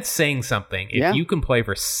mean, that's saying something. If you can play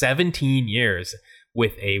for 17 years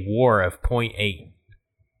with a WAR of .8,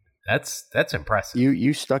 that's impressive.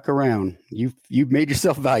 You stuck around. You made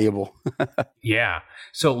yourself valuable. Yeah.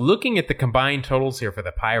 So looking at the combined totals here for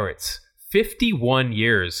the Pirates, 51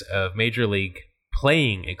 years of Major League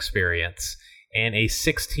playing experience and a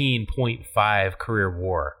 16.5 career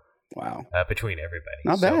WAR. Wow. Between everybody.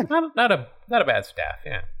 Not bad. Not a bad staff,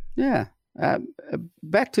 yeah. Yeah.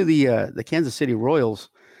 Back to the Kansas City Royals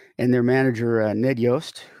and their manager, Ned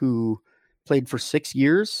Yost, who played for 6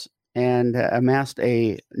 years and amassed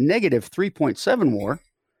a negative 3.7 WAR.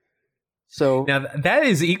 So now that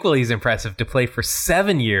is equally as impressive to play for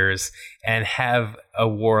 7 years and have a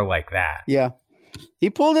WAR like that. Yeah, he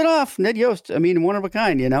pulled it off. Ned Yost, I mean, one of a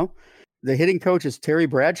kind, The hitting coach is Terry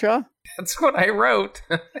Bradshaw. That's what I wrote.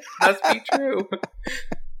 Must be true.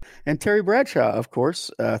 And Terry Bradshaw, of course,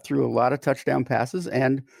 threw a lot of touchdown passes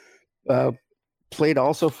and played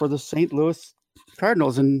also for the St. Louis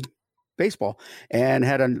Cardinals in baseball and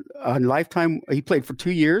had a lifetime. He played for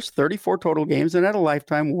 2 years, 34 total games, and had a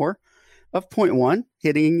lifetime WAR of .1,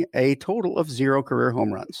 hitting a total of 0 career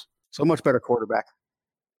home runs. So much better quarterback.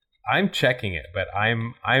 I'm checking it, but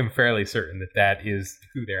I'm fairly certain that is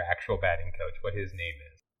who their actual batting coach, what his name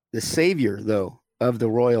is. The savior, though, of the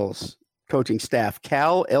Royals coaching staff,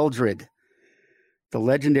 Cal Eldred. The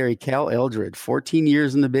legendary Cal Eldred, 14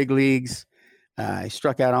 years in the big leagues. He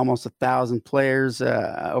struck out almost 1,000 players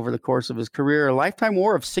over the course of his career. A lifetime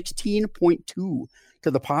WAR of 16.2 to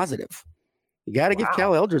the positive. You got to give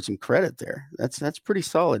Cal Eldred some credit there. That's pretty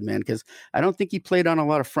solid, man, because I don't think he played on a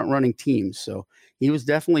lot of front-running teams. So he was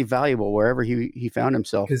definitely valuable wherever he found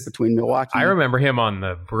himself between Milwaukee. I remember him on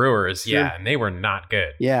the Brewers, and they were not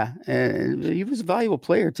good. Yeah, and he was a valuable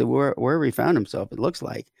player to wherever he found himself, it looks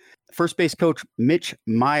like. First base coach Mitch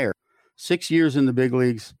Meyer, 6 years in the big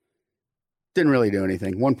leagues. Didn't really do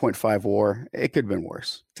anything. 1.5 WAR. It could have been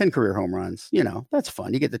worse. 10 career home runs. That's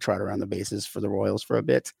fun. You get to trot around the bases for the Royals for a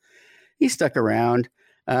bit. He stuck around.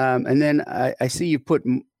 And then I see you put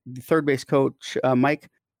third base coach Mike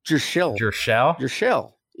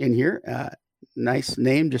Jirschel in here. Nice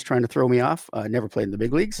name, just trying to throw me off. Never played in the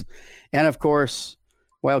big leagues. And, of course,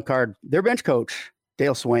 wild card, their bench coach,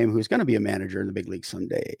 Dale Swaim, who's going to be a manager in the big league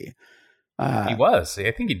someday. He was.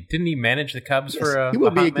 I think didn't he manage the Cubs for a he will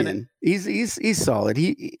a be hot again. minute? He's solid.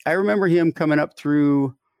 I remember him coming up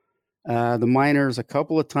through the minors a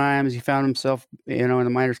couple of times. He found himself, and the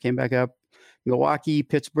minors came back up. Milwaukee,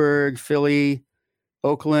 Pittsburgh, Philly,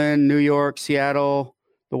 Oakland, New York, Seattle,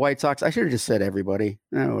 the White Sox. I should have just said everybody.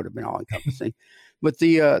 That would have been all encompassing. But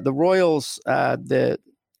the Royals,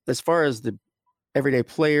 as far as the everyday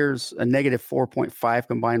players, a negative 4.5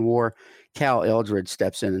 combined WAR. Cal Eldred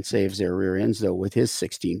steps in and saves their rear ends, though, with his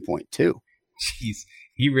 16.2. Jeez,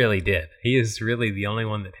 he really did. He is really the only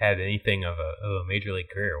one that had anything of a major league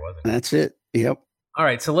career, wasn't he? That's it. Yep. All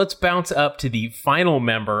right, so let's bounce up to the final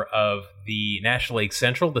member of the National League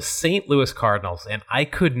Central, the St. Louis Cardinals. And I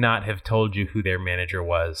could not have told you who their manager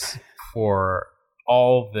was for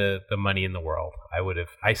all the money in the world.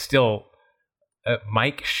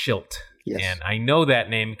 Mike Shildt. Yes. And I know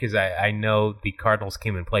that name because I know the Cardinals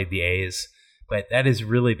came and played the A's, but that is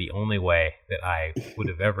really the only way that I would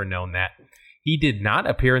have ever known that. He did not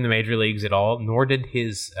appear in the major leagues at all, nor did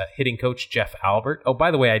his hitting coach, Jeff Albert. Oh,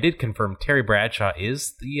 by the way, I did confirm Terry Bradshaw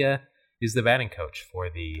is the batting coach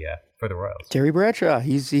for the Royals. Terry Bradshaw,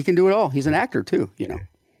 he can do it all. He's an actor too,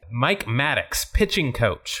 Mike Maddox, pitching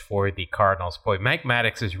coach for the Cardinals. Boy, Mike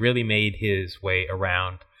Maddox has really made his way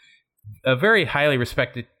around. A very highly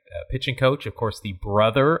respected pitching coach, of course, the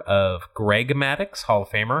brother of Greg Maddox, Hall of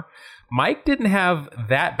Famer. Mike didn't have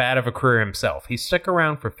that bad of a career himself. He stuck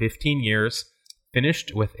around for 15 years,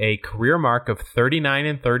 finished with a career mark of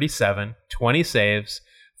 39-37, 20 saves,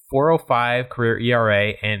 4.05 career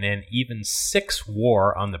ERA, and an even 6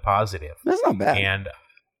 WAR on the positive. That's not bad. And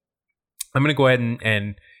I'm going to go ahead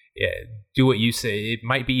and do what you say. It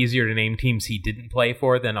might be easier to name teams he didn't play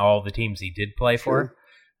for than all the teams he did play for.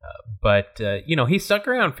 But he stuck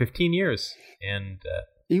around 15 years. And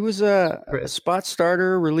he was a spot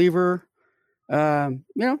starter, reliever,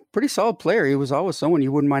 pretty solid player. He was always someone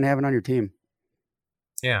you wouldn't mind having on your team.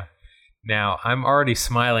 Yeah. Now, I'm already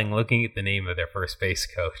smiling looking at the name of their first base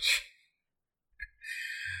coach.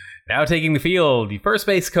 Now taking the field, the first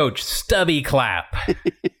base coach, Stubby Clapp.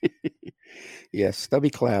 Yes, Stubby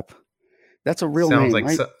Clapp. That's a real Sounds name,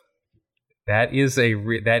 like right? That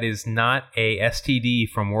is not a STD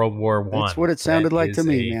from World War I. That's what it sounded like to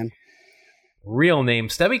me, man. Real name.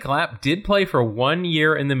 Stubby Clapp did play for 1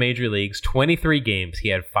 year in the major leagues, 23 games. He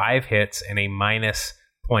had 5 hits and a minus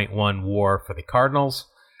 .1 WAR for the Cardinals.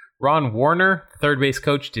 Ron Warner, third base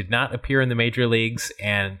coach, did not appear in the major leagues,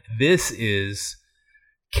 and this is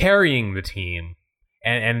carrying the team.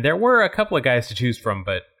 And there were a couple of guys to choose from,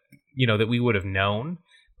 but that we would have known.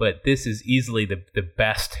 But this is easily the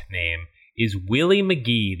best name. Is Willie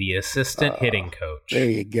McGee, the assistant hitting coach. There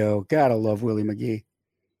you go. Gotta love Willie McGee.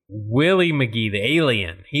 Willie McGee, the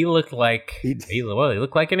alien. He looked like he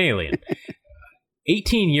looked like an alien.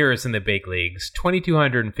 18 years in the big leagues,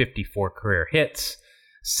 2,254 career hits,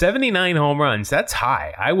 79 home runs. That's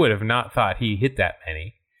high. I would have not thought he hit that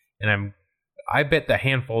many. And I bet the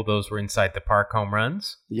handful of those were inside the park home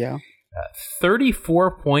runs. Yeah.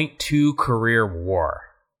 34.2 career WAR,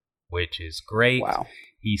 which is great. Wow.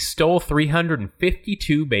 He stole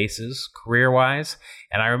 352 bases career-wise,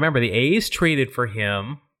 and I remember the A's traded for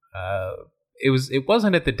him. It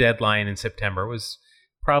wasn't at the deadline in September. It was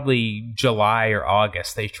probably July or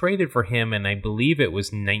August. They traded for him, and I believe it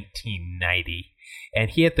was 1990.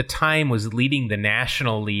 And he at the time was leading the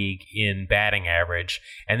National League in batting average,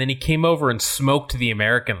 and then he came over and smoked the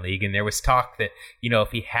American League. And there was talk that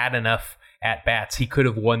if he had enough at bats, he could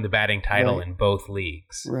have won the batting title Right. in both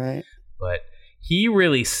leagues. Right. But he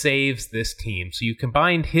really saves this team. So you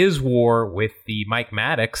combined his WAR with the Mike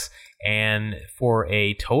Maddox, and for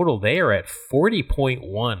a total, they are at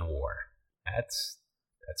 40.1 WAR. That's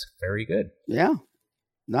very good. Yeah.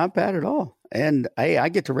 Not bad at all. And I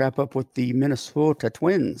get to wrap up with the Minnesota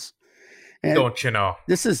Twins. And Don't you know?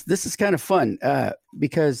 this is kind of fun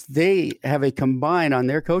because they have a combined on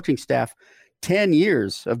their coaching staff 10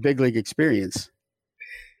 years of big league experience.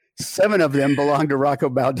 7 of them belong to Rocco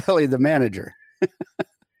Baldelli, the manager.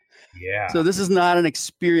 Yeah. So this is not an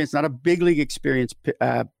experience, not a big league experience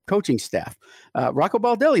coaching staff. Rocco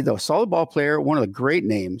Baldelli, though, solid ball player, one of the great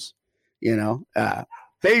names.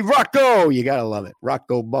 Hey, Rocco, you got to love it.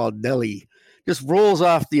 Rocco Baldelli just rolls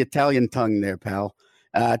off the Italian tongue there, pal.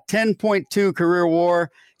 10.2 career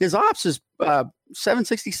WAR. His ops is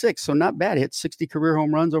 766, so not bad. Hit 60 career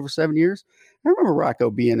home runs over 7 years. I remember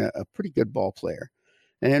Rocco being a pretty good ball player.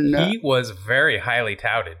 And he was very highly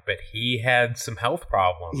touted, but he had some health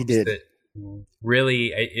problems. He did. That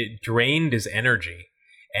really, it drained his energy,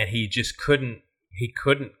 and he just couldn't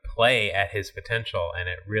play at his potential, and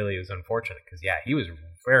it really was unfortunate because, he was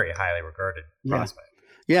very highly regarded prospect.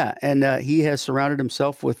 Yeah, and he has surrounded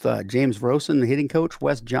himself with James Rosen, the hitting coach,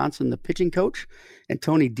 Wes Johnson, the pitching coach, and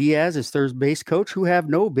Tony Diaz, his third base coach, who have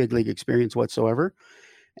no big league experience whatsoever.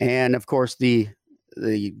 And, of course, the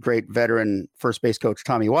great veteran first base coach,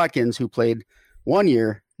 Tommy Watkins, who played 1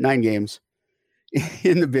 year, 9 games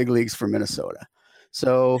in the big leagues for Minnesota.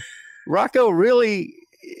 So Rocco really,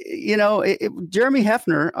 Jeremy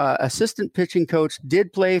Hefner, assistant pitching coach,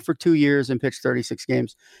 did play for 2 years and pitched 36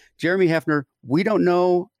 games. Jeremy Hefner, we don't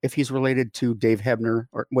know if he's related to Dave Hebner,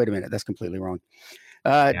 or wait a minute, that's completely wrong.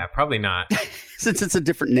 Probably not. Since it's a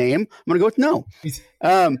different name, I'm going to go with no.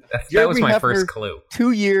 That was my first clue.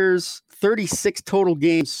 2 years, 36 total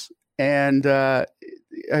games, and a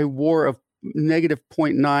WAR of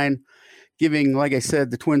 -0.9, giving, like I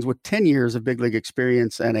said, the Twins with 10 years of big league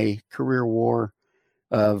experience and a career WAR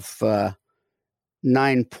of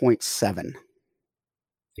 9.7.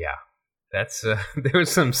 Yeah, that's there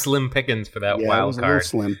was some slim pickings for that wild card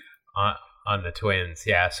slim. On the Twins.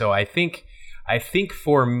 Yeah, so I think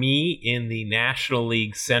for me in the National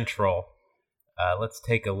League Central, let's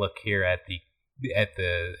take a look here at the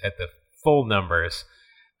full numbers.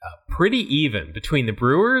 Pretty even between the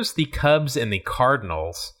Brewers, the Cubs, and the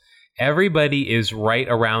Cardinals. Everybody is right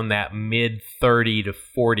around that mid 30 to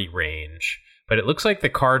 40 range. But it looks like the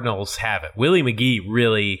Cardinals have it. Willie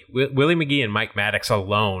McGee and Mike Maddox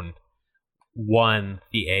alone won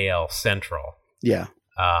the AL Central. Yeah.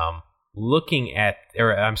 The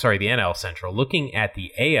NL Central. Looking at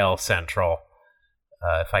the AL Central,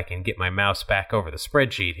 if I can get my mouse back over the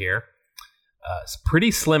spreadsheet here, it's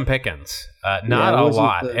pretty slim pickings. Not a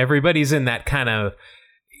lot. Everybody's in that kind of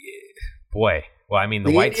boy. Well, I mean,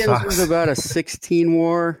 the White Indians Sox was about a 16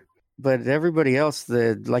 WAR. But everybody else,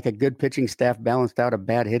 like a good pitching staff, balanced out a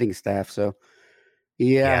bad hitting staff. So,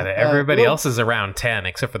 everybody else is around 10,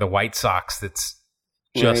 except for the White Sox. That's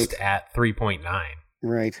just at 3.9.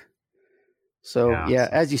 Right. So,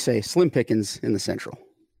 as you say, slim pickings in the Central.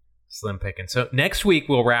 Slim pickings. So next week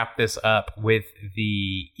we'll wrap this up with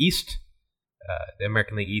the East, the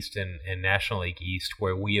American League East and National League East,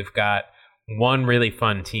 where we have got one really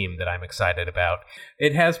fun team that I'm excited about.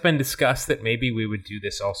 It has been discussed that maybe we would do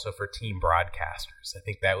this also for team broadcasters. I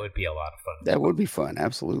think that would be a lot of fun. That would be fun,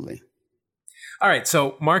 absolutely. All right,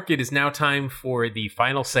 so Mark, it is now time for the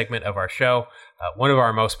final segment of our show, one of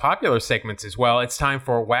our most popular segments as well. It's time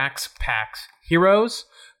for Wax Packs Heroes.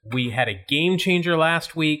 We had a game changer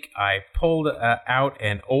last week. I pulled out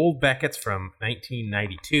an old Beckett's from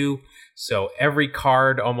 1992. So every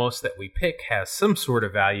card almost that we pick has some sort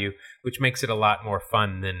of value, which makes it a lot more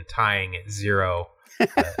fun than tying at 0,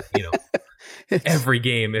 every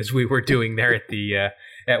game as we were doing there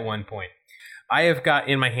at one point. I have got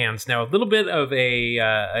in my hands now a little bit of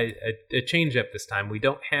a change up this time. We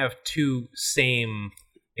don't have two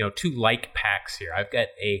like packs here. I've got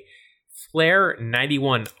a Flair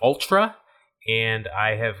 91 Ultra, and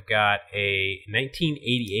I have got a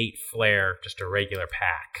 1988 Flair, just a regular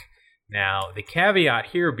pack. Now, the caveat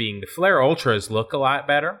here being the Flair Ultras look a lot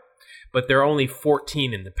better, but there are only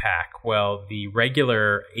 14 in the pack. Well, the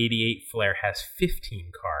regular 88 Flair has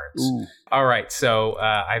 15 cards. Ooh. All right, so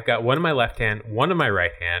I've got one in my left hand, one in my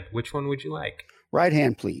right hand. Which one would you like? Right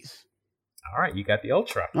hand, please. All right, you got the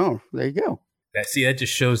Ultra. Oh, there you go. That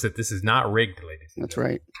just shows that this is not rigged, ladies. That's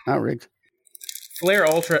right. Not rigged. Flair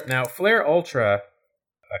Ultra. Now, Flair Ultra,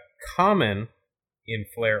 a common in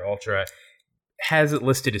Flair Ultra, has it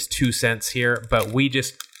listed as 2 cents here, but we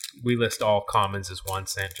just we list all commons as 1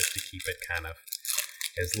 cent just to keep it kind of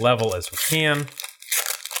as level as we can.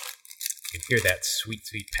 You can hear that sweet,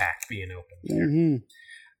 sweet pack being opened there. Mm-hmm.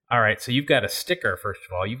 All right, so you've got a sticker, first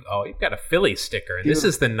of all. You've got a Philly sticker. And this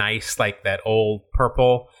is the nice, like that old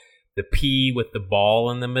purple, the P with the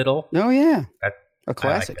ball in the middle. Oh, yeah. A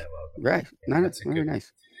classic. I like that logo. Right. Yeah, Very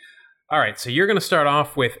nice. All right, so you're going to start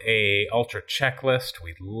off with a Ultra checklist.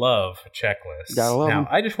 We love checklists. Gotta love them. Now,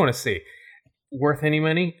 I just want to see, worth any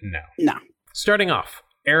money? No. Starting off,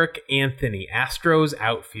 Eric Anthony, Astros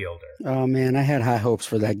outfielder. Oh, man, I had high hopes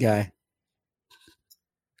for that guy.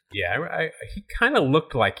 Yeah, he kind of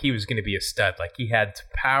looked like he was going to be a stud. Like he had some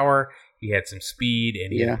power, he had some speed,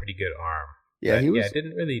 and he had a pretty good arm. Yeah, but, he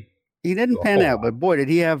didn't really. He didn't pan out, but boy, did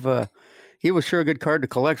he have. He was sure a good card to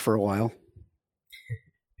collect for a while.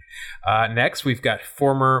 Next, we've got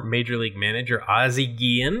former Major League manager Ozzie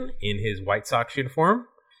Guillen in his White Sox uniform,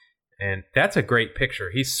 and that's a great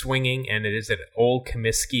picture. He's swinging, and it is at Old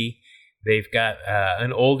Comiskey. They've got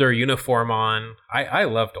an older uniform on. I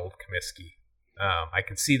loved Old Comiskey. I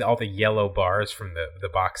can see all the yellow bars from the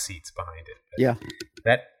box seats behind it. Yeah.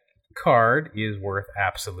 That card is worth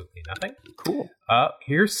absolutely nothing. Cool.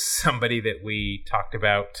 Here's somebody that we talked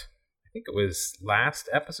about, I think it was last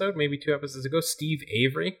episode, maybe 2 episodes ago, Steve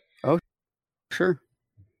Avery. Oh, sure.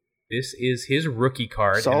 This is his rookie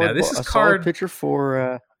card. Solid, and now this is solid pitcher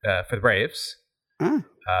for the Braves. Huh.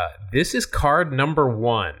 This is card number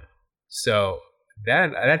 1. So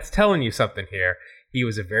that's telling you something here. He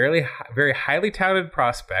was a very, very highly touted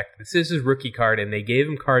prospect. This is his rookie card, and they gave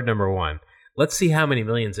him card number 1. Let's see how many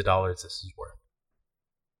millions of dollars this is worth.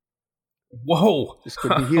 Whoa! This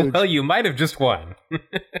could be huge. Well, you might have just won.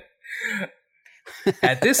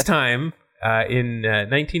 At this time, in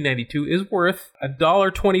 1992, is worth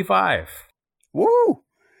 $1.25. Woo!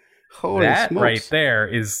 Holy that smokes. right there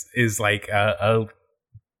is like a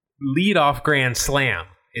leadoff grand slam.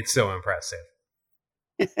 It's so impressive.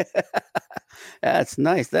 That's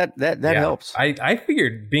nice. That helps. I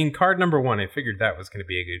figured, being card number 1, I figured that was going to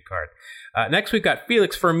be a good card. Next, we've got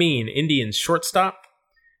Felix Fermin, Indians shortstop.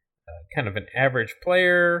 Kind of an average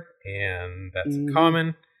player, and that's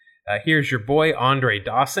common. Here's your boy, Andre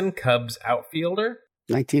Dawson, Cubs outfielder.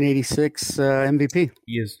 1986 MVP.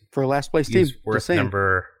 He is for a last place team. He's worth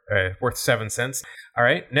worth 7 cents. All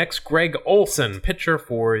right. Next, Greg Olson, pitcher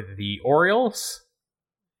for the Orioles.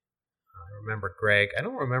 Remember Greg. I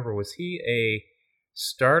don't remember, was he a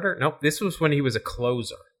starter? Nope, this was when he was a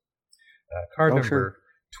closer. Card number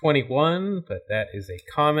 21, but that is a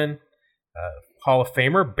common. Hall of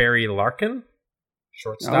Famer Barry Larkin,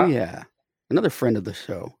 shortstop. Oh yeah, another friend of the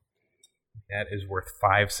show. That is worth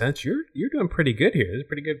 5 cents. You're doing pretty good here. This is a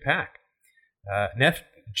pretty good pack. Next,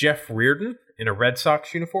 Jeff Reardon in a Red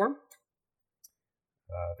Sox uniform.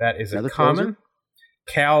 That is another a common. Closer.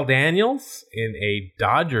 Cal Daniels in a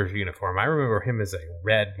Dodgers uniform. I remember him as a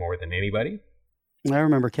Red more than anybody. I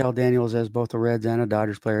remember Cal Daniels as both a Reds and a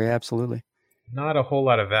Dodgers player. Yeah, absolutely. Not a whole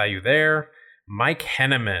lot of value there. Mike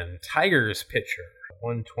Henneman, Tigers pitcher,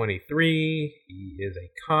 123. He is a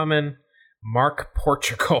common. Mark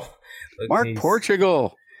Portugal.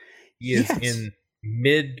 Portugal. He is in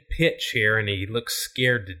mid-pitch here, and he looks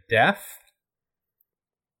scared to death.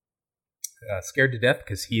 Scared to death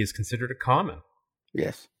because he is considered a common.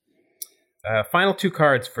 Yes. Final 2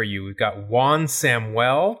 cards for you. We've got Juan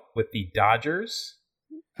Samuel with the Dodgers.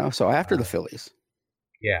 Oh, so after the Phillies.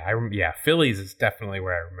 Yeah, Phillies is definitely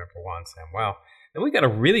where I remember Juan Samuel. Then we got a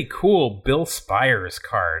really cool Bill Spires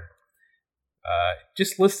card.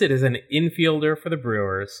 Just listed as an infielder for the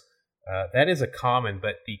Brewers. That is a common,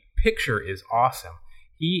 but the picture is awesome.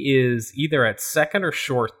 He is either at second or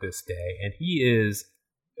short this day, and he is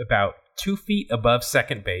about 2 feet above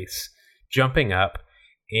second base, jumping up,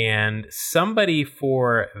 and somebody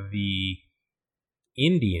for the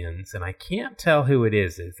Indians, and I can't tell who it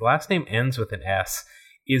is, his last name ends with an S,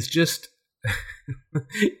 is just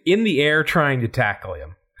in the air trying to tackle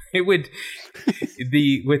him. It would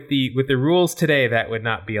with the rules today, that would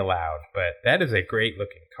not be allowed, but that is a great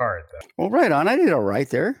looking card though. Well, right on. I did all right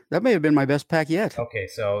there. That may have been my best pack yet. Okay,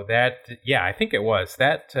 so I think it was.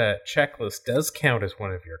 That checklist does count as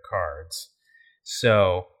one of your cards.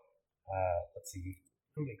 So let's see.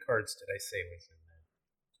 How many cards did I say was in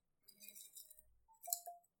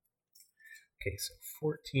there? Okay, so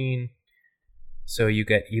 14. So you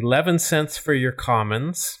get 11 cents for your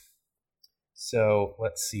commons. So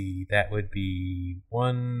let's see. That would be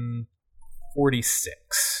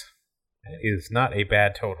 146. That is not a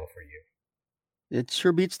bad total for you. It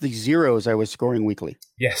sure beats the zeros I was scoring weekly.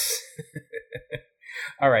 Yes.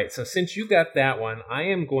 All right, so since you got that one, I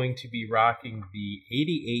am going to be rocking the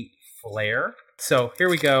 88 Flair. So here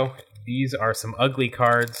we go. These are some ugly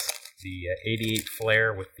cards. The 88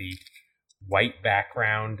 Flair with the white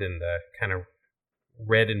background and the kind of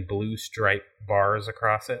red and blue striped bars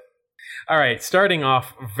across it. All right, starting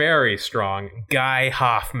off very strong, Guy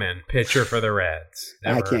Hoffman, pitcher for the Reds.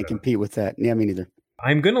 I can't compete with that. Yeah, me neither.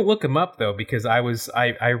 I'm going to look him up, though, because I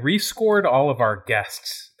rescored all of our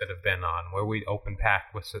guests that have been on, where we open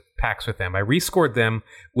packs with them. I rescored them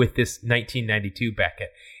with this 1992 Beckett,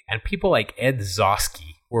 and people like Ed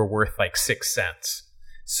Zosky were worth like 6 cents.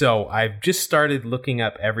 So I've just started looking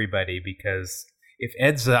up everybody, because if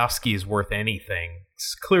Ed Zosky is worth anything,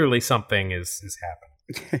 clearly something is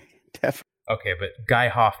happening. Definitely. Okay, but Guy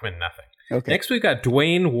Hoffman, nothing. Okay. Next, we've got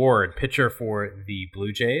Dwayne Ward, pitcher for the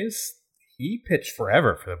Blue Jays. He pitched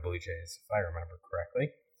forever for the Blue Jays, if I remember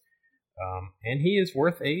correctly. And he is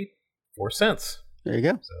worth 4 cents. There you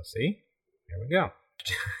go. So, see? There we go.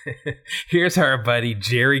 Here's our buddy,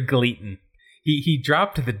 Jerry Gleaton. He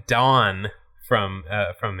dropped the Don from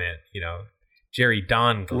it, Jerry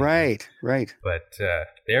Don Gleaton. Right. But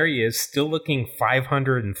there he is, still looking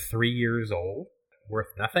 503 years old.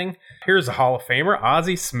 Worth nothing. Here's a Hall of Famer,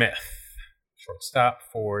 Ozzie Smith, shortstop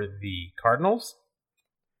for the Cardinals.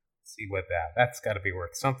 Let's see what that's got to be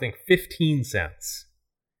worth something. 15 cents.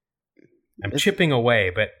 I'm chipping away,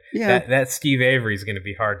 but that Steve Avery is going to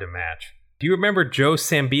be hard to match. Do you remember Joe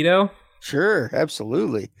Sambito? Sure,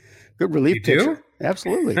 absolutely. Good relief pitcher. Do?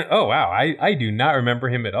 Absolutely. Oh, wow. I do not remember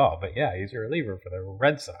him at all, but yeah, he's a reliever for the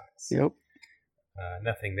Red Sox. Yep.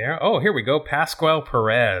 Nothing there. Oh, here we go. Pascual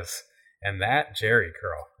Perez. And that Jerry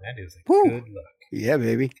curl, that is a good look. Yeah,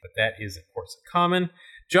 baby. But that is, of course, a common.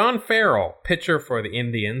 John Farrell, pitcher for the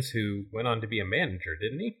Indians, who went on to be a manager,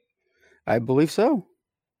 didn't he? I believe so.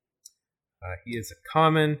 He is a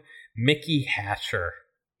common. Mickey Hatcher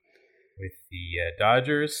with the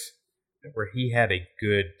Dodgers, where he had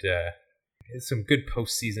some good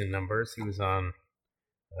postseason numbers. He was on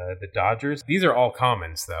the Dodgers. These are all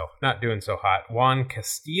commons, though. Not doing so hot. Juan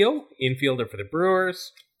Castillo, infielder for the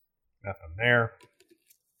Brewers. Nothing there.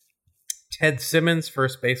 Ted Simmons,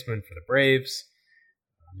 first baseman for the Braves.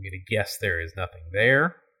 I'm going to guess there is nothing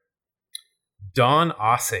there. Don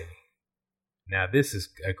Aase. Now, this is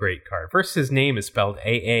a great card. First, his name is spelled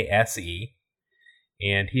Aase,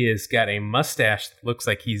 and he has got a mustache that looks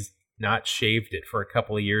like he's not shaved it for a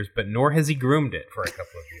couple of years, but nor has he groomed it for a couple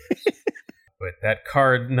of years. But that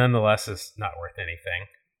card, nonetheless, is not worth anything.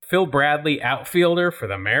 Phil Bradley, outfielder for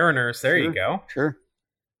the Mariners. There you go. Sure.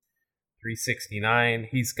 369.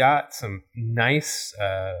 He's got some nice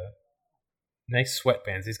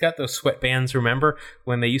sweatbands. He's got those sweatbands, remember,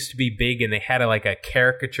 when they used to be big and they had a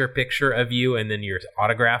caricature picture of you and then your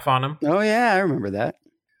autograph on them? Oh, yeah, I remember that.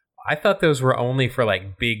 I thought those were only for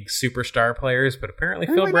big superstar players, but apparently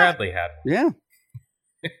Phil Bradley had one. Yeah.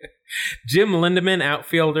 Jim Lindemann,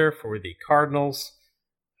 outfielder for the Cardinals.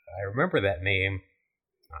 I remember that name.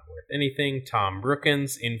 Not worth anything. Tom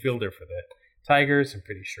Brookins, infielder for the Tigers. I'm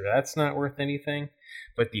pretty sure that's not worth anything.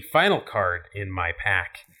 But the final card in my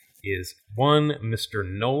pack is one Mr.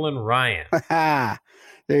 Nolan Ryan.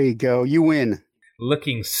 There you go. You win.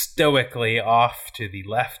 Looking stoically off to the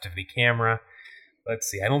left of the camera. Let's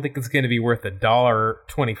see. I don't think it's going to be worth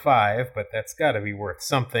 $1.25, but that's got to be worth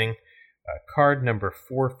something. Card number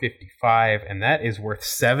 455, and that is worth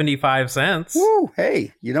 75 cents. Woo!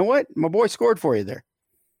 Hey, you know what? My boy scored for you there.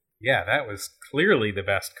 Yeah, that was clearly the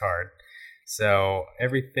best card. So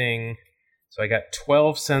everything. So I got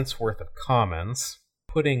 12 cents worth of commons.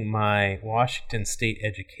 Putting my Washington State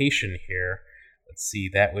education here. Let's see,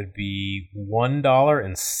 that would be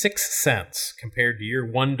 $1.06 compared to your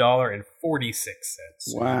 $1.46.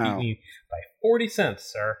 Wow. You beat me by 40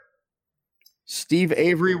 cents, sir. Steve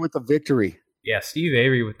Avery with the victory. Yeah, Steve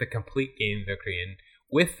Avery with the complete game victory. And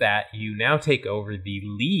with that, you now take over the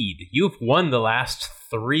lead. You've won the last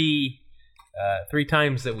three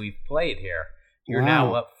times that we've played here. You're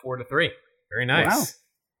now up 4-3. Very nice.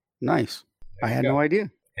 Wow. Nice. I had no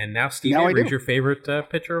idea. And now Steve Avery is your favorite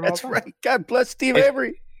pitcher of all time. That's right. God bless Steve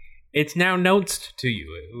Avery. It's now announced to you.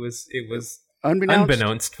 It was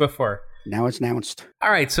unbeknownst before. Now it's announced.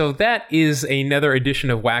 All right, so that is another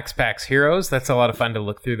edition of Wax Packs Heroes. That's a lot of fun to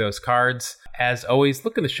look through those cards. As always,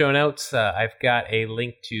 look in the show notes. I've got a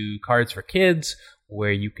link to Cards for Kids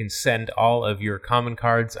where you can send all of your common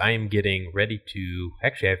cards. I am getting ready to...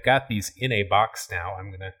 Actually, I've got these in a box now.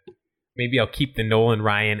 Maybe I'll keep the Nolan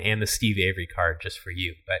Ryan and the Steve Avery card just for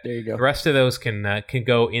you. But there you go. The rest of those can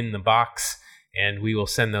go in the box, and we will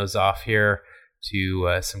send those off here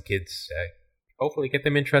to some kids. Hopefully get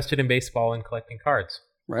them interested in baseball and collecting cards.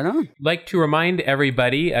 Right on. Like to remind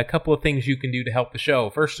everybody a couple of things you can do to help the show.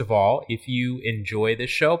 First of all, if you enjoy this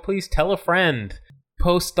show, please tell a friend.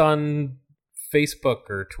 Post on Facebook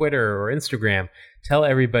or Twitter or Instagram. Tell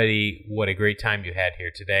everybody what a great time you had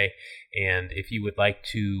here today. And if you would like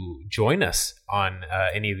to join us on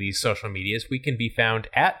any of these social medias, we can be found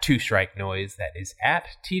at Two Strike Noise. That is at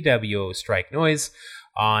TWO Strike Noise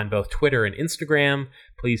on both Twitter and Instagram.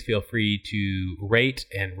 Please feel free to rate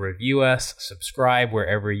and review us, subscribe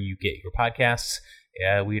wherever you get your podcasts.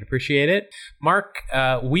 We'd appreciate it. Mark,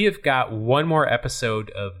 we have got one more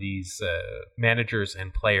episode of these managers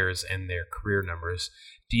and players and their career numbers.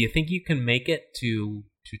 Do you think you can make it to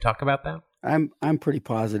talk about that? I'm pretty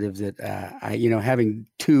positive that having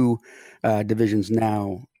two divisions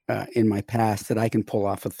now in my past, that I can pull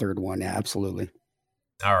off a third one. Yeah, absolutely.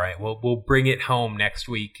 All right. Well, we'll bring it home next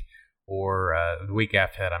week or the week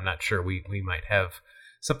after that. I'm not sure. We might have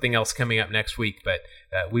something else coming up next week, but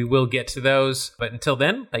we will get to those. But until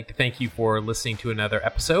then, I'd like to thank you for listening to another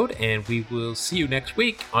episode, and we will see you next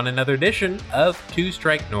week on another edition of Two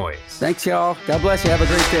Strike Noise. Thanks, y'all. God bless you. Have a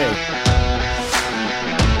great day.